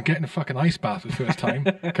and get in a fucking ice bath for the first time,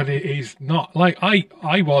 because it is not like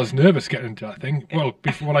I was nervous getting into that thing. Well,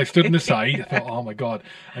 before when I stood on the side, I thought, oh my God.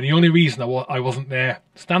 And the only reason I wasn't there,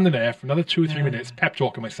 standing there for another 2 or 3 minutes, pep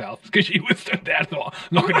talking myself, because she was stood there. I thought,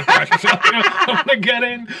 I'm not going to embarrass myself. I'm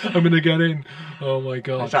going to get in. Oh my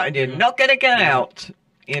God. It's like, you're not going to get out,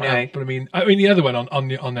 you know. But I mean, the other one on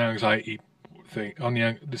the anxiety thing, on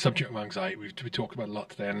the subject of anxiety, we talked about a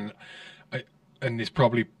lot today, and there's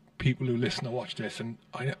probably people who listen or watch this, and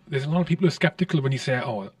there's a lot of people who are skeptical when you say,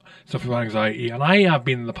 oh, suffer from anxiety, and I have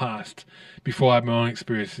been in the past before I had my own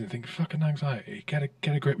experience and think, fucking anxiety, get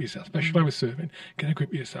a grip with yourself, especially if I was surfing, get a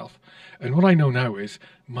grip with yourself. And what I know now is,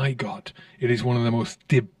 my God, it is one of the most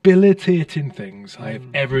debilitating things I have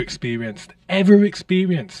ever experienced.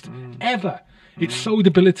 Ever. It's so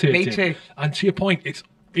debilitating. Me too. And to your point,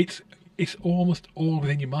 it's almost all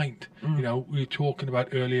within your mind. You know, we were talking about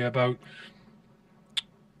earlier about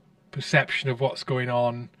perception of what's going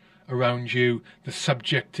on around you, the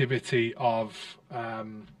subjectivity of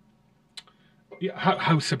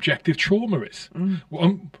how subjective trauma is.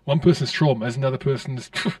 One person's trauma is another person's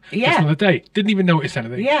just another day. Didn't even notice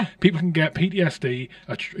anything. Yeah. People can get PTSD,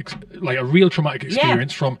 like a real traumatic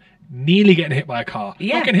experience from nearly getting hit by a car.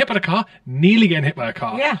 Yeah. Not getting hit by a car, nearly getting hit by a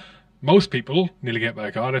car. Yeah. Most people nearly get hit by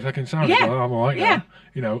a car. They fucking sound like, oh, I'm all right now.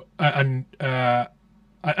 You know, and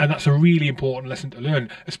that's a really important lesson to learn,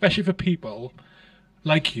 especially for people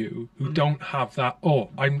like you who don't have that. Oh,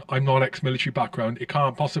 I'm not ex-military background. It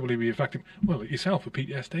can't possibly be affecting. Well, yourself with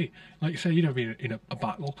PTSD, like you say, you've never been in a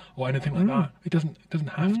battle or anything like that. It doesn't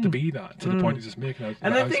have to be that to the point it's just making out.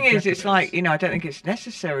 And the thing is, it's like, you know, I don't think it's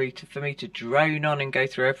necessary for me to drone on and go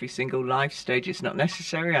through every single life stage. It's not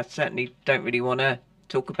necessary. I certainly don't really want to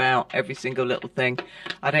talk about every single little thing.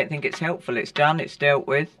 I don't think it's helpful. It's done. It's dealt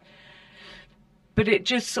with. But it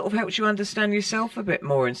just sort of helps you understand yourself a bit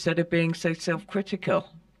more instead of being so self-critical.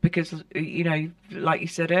 Because, you know, like you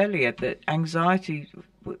said earlier, that anxiety,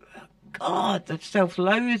 God, the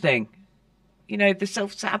self-loathing, you know, the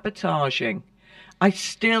self-sabotaging. I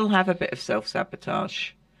still have a bit of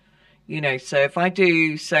self-sabotage. You know, so if I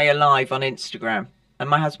do, say, a live on Instagram, and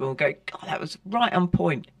my husband will go, God, that was right on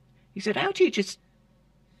point. He said, how do you just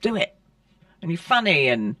do it? And you're funny,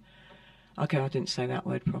 and I go, I didn't say that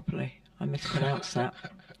word properly. I mispronounced that.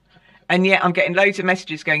 And yet I'm getting loads of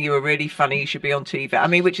messages going, you were really funny, you should be on TV. I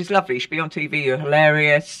mean, which is lovely. You should be on TV, you're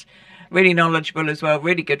hilarious, really knowledgeable as well,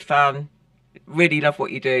 really good fun, really love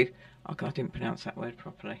what you do. Oh, God, I didn't pronounce that word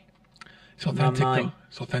properly. It's authentic, though.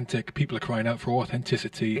 It's authentic. People are crying out for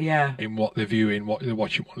authenticity in what they're viewing, what they're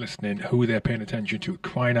watching, what they're listening, who they're paying attention to,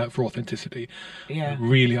 crying out for authenticity. Yeah.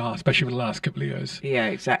 Really are, especially for the last couple of years. Yeah,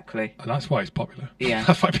 exactly. And that's why it's popular. Yeah.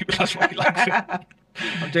 That's why he likes it.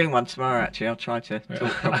 I'm doing one tomorrow, actually. I'll try to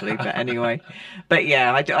talk properly, but anyway. But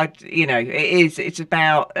yeah, I you know, it's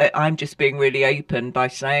about, I'm just being really open by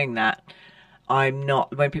saying that. I'm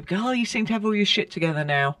not, when people go, oh, you seem to have all your shit together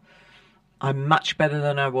now. I'm much better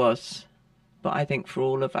than I was. But I think for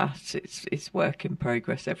all of us, it's work in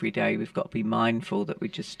progress every day. We've got to be mindful that we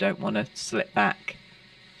just don't want to slip back.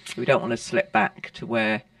 We don't want to slip back to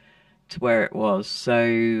where it was.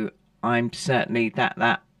 So I'm certainly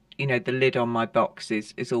that you know, the lid on my box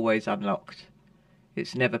is always unlocked.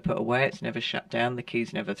 It's never put away. It's never shut down. The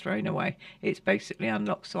key's never thrown away. It's basically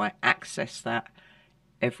unlocked. So I access that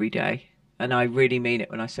every day. And I really mean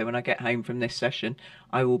it when I say when I get home from this session,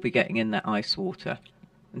 I will be getting in that ice water.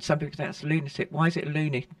 And some people think that's lunatic. Why is it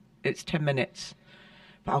loony? It's 10 minutes.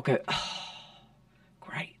 But I'll go, oh,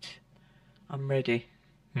 great. I'm ready.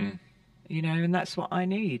 You know, and that's what I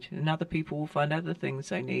need. And other people will find other things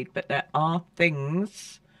they need. But there are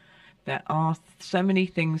so many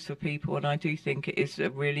things for people. And I do think it is a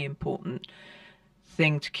really important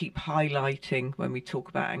thing to keep highlighting when we talk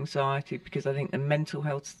about anxiety. Because I think the mental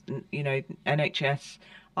health, you know, NHS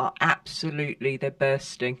are absolutely, they're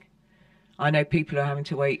bursting. I know people are having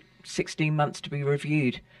to wait 16 months to be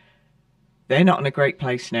reviewed. They're not in a great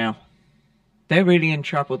place now. They're really in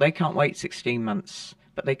trouble. They can't wait 16 months,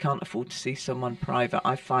 but they can't afford to see someone private.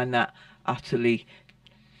 I find that utterly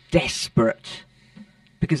desperate,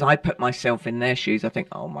 because I put myself in their shoes. I think,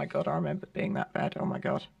 oh my God, I remember being that bad. Oh my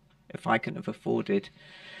God, if I couldn't have afforded.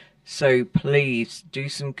 So please do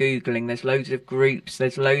some Googling. There's loads of groups.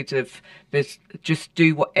 There's just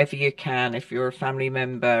do whatever you can. If you're a family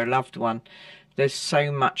member, a loved one, there's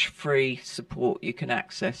so much free support you can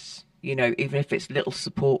access, you know, even if it's little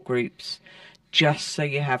support groups, just so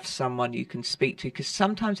you have someone you can speak to. Because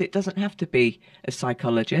sometimes it doesn't have to be a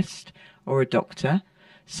psychologist or a doctor.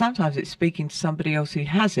 Sometimes it's speaking to somebody else who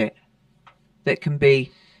has it that can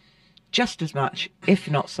be just as much,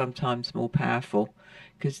 if not sometimes more powerful.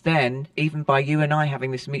 Because then, even by you and I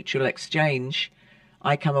having this mutual exchange,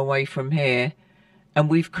 I come away from here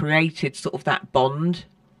and we've created sort of that bond.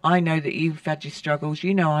 I know that you've had your struggles.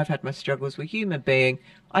 You know I've had my struggles. We're human being.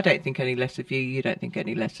 I don't think any less of you. You don't think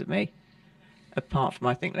any less of me. Apart from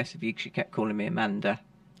I think less of you because you kept calling me Amanda.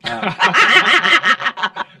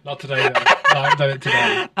 Not today, though. No, I've done it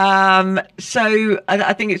today. So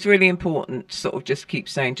I think it's really important to sort of just keep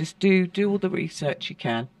saying, just do all the research you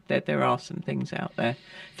can. There are some things out there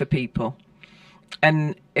for people.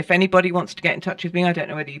 And if anybody wants to get in touch with me, I don't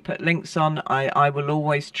know whether you put links on. I will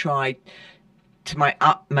always try to my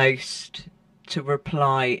utmost to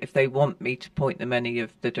reply if they want me to point them any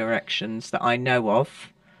of the directions that I know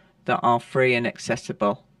of that are free and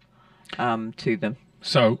accessible to them.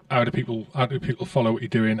 So how do people follow what you're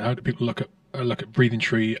doing? How do people look at Breathing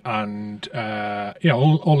Tree and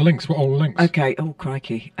all the links? What all the links? Okay. Oh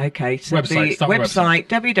crikey. Okay. So website, the website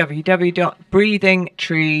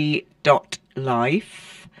www.breathingtree.life.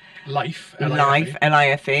 Life, Life,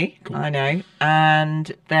 L-I-F-E. Cool. I know.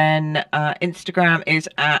 And then Instagram is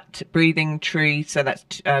at Breathing Tree. So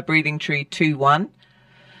that's Breathing Tree 21.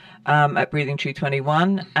 At Breathing Tree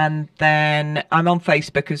 21, and then I'm on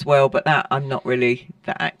Facebook as well, but that I'm not really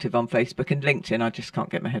that active on Facebook, and LinkedIn I just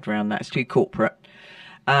can't get my head around that. It's too corporate.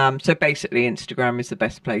 So basically Instagram is the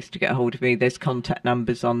best place to get a hold of me. There's contact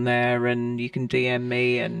numbers on there, and you can DM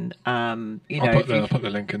me, and I'll put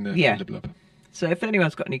the link in the blurb. So if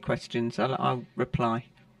anyone's got any questions, I'll reply.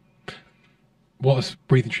 What is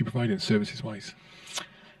Breathing Tree providing services wise?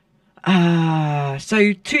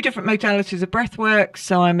 So 2 different modalities of breath work.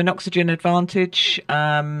 So I'm an Oxygen Advantage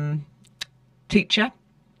teacher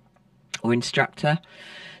or instructor.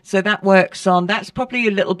 So that's probably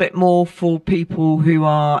a little bit more for people who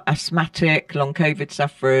are asthmatic, long COVID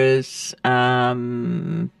sufferers,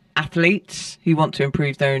 athletes who want to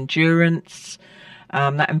improve their endurance.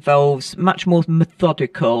 That involves much more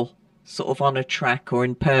methodical, sort of on a track or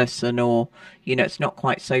in person, or it's not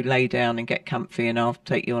quite so lay down and get comfy and I'll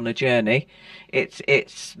take you on a journey.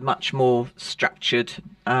 It's much more structured,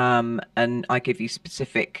 and I give you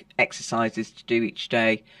specific exercises to do each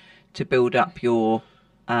day to build up your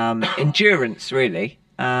endurance, really.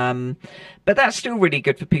 But that's still really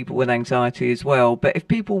good for people with anxiety as well. But if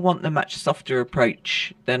people want the much softer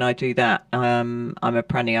approach, then I do that. I'm a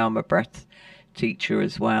pranayama breath teacher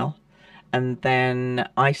as well. And then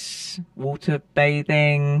ice water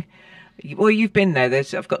bathing. Well, you've been there.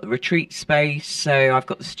 I've got the retreat space, so I've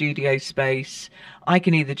got the studio space. I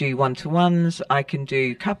can either do one-to-ones, I can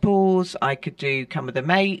do couples, I could do come with a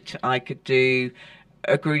mate, I could do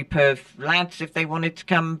a group of lads if they wanted to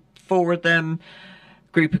come, 4 of them,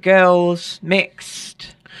 group of girls,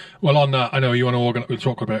 mixed. Well, on that, I know you want to organise. We'll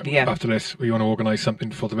talk about it after this. You want to organise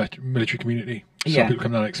something for the military community, so people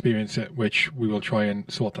come down and experience it, which we will try and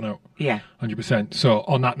sort that out. Yeah, 100%. So,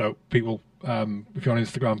 on that note, people, if you're on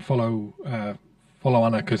Instagram, follow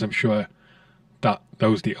Anna, because I'm sure that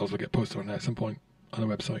those details will get posted on there at some point on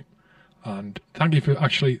the website. And thank you for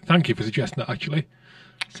suggesting that. Actually,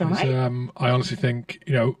 it's all right. I honestly think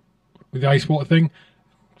with the ice water thing,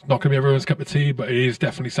 it's not going to be everyone's cup of tea, but it is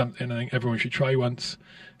definitely something I think everyone should try once.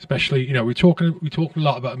 Especially, we're talking a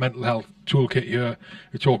lot about a mental health toolkit here.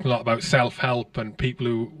 We're talking a lot about self-help and people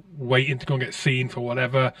who waiting to go and get seen for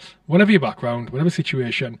whatever your background, whatever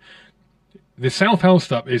situation. The self-help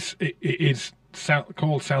stuff is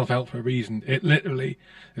called self-help for a reason. It literally,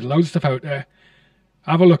 there's loads of stuff out there.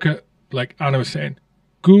 Have a look at, like Anna was saying,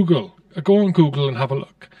 Google. Go on Google and have a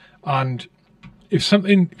look. And if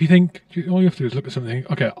you think all you have to do is look at something,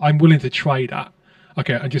 okay, I'm willing to try that.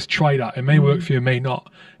 Okay, and just try that. It may work for you, it may not.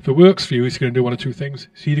 If it works for you, it's going to do one of 2 things.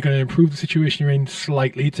 It's either going to improve the situation you're in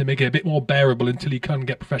slightly to make it a bit more bearable until you can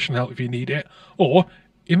get professional help if you need it, or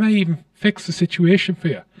it may even fix the situation for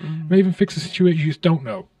you. It may even fix the situation you just don't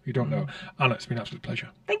know. You don't know. Anna, it's been an absolute pleasure.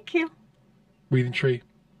 Thank you. Breathing Tree.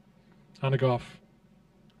 Anna Gough,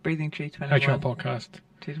 Breathing Tree 21. HR podcast.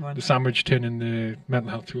 21. The sandwich tin in the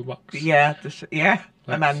mental health toolbox. Yeah,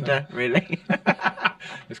 Amanda, really.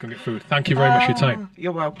 Let's go and get food. Thank you very much for your time.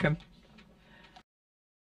 You're welcome.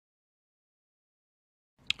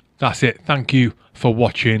 That's it. Thank you for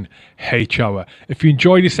watching H-Hour. If you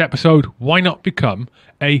enjoyed this episode, why not become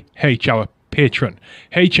a H-Hour patron?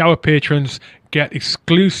 H-Hour patrons get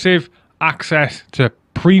exclusive access to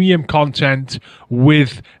premium content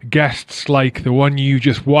with guests like the one you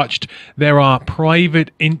just watched. There are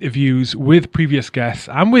private interviews with previous guests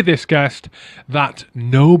and with this guest that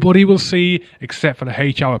nobody will see except for the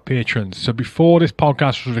H-Hour patrons. So before this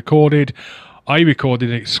podcast was recorded, I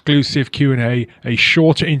recorded an exclusive Q&A, a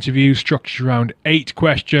shorter interview structured around 8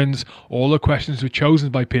 questions. All the questions were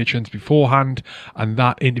chosen by patrons beforehand, and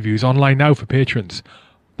that interview is online now for patrons.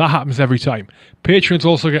 That happens every time. Patrons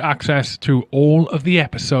also get access to all of the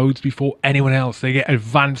episodes before anyone else. They get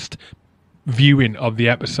advanced viewing of the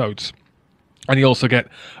episodes. And you also get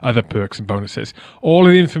other perks and bonuses. All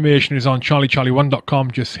of the information is on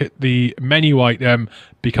charliecharlie1.com. Just hit the menu item,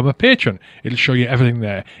 become a patron. It'll show you everything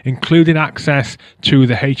there, including access to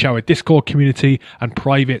the H-Hour Discord community and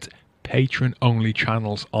private patron-only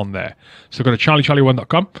channels on there. So go to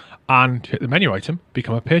charliecharlie1.com and hit the menu item,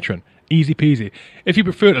 become a patron. Easy peasy. If you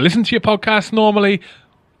prefer to listen to your podcast normally,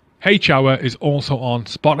 H-Hour is also on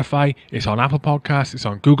Spotify, it's on Apple Podcasts, it's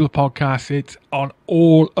on Google Podcasts, it's on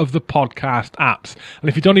all of the podcast apps. And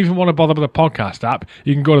if you don't even want to bother with a podcast app,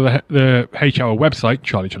 you can go to the H-Hour website,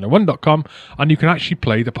 charliecharlie1.com, and you can actually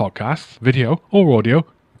play the podcast, video or audio,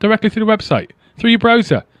 directly through the website, through your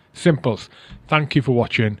browser. Simples. Thank you for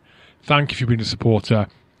watching. Thank you for being a supporter.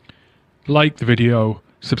 Like the video,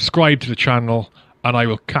 subscribe to the channel, and I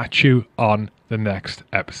will catch you on the next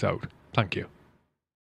episode. Thank you.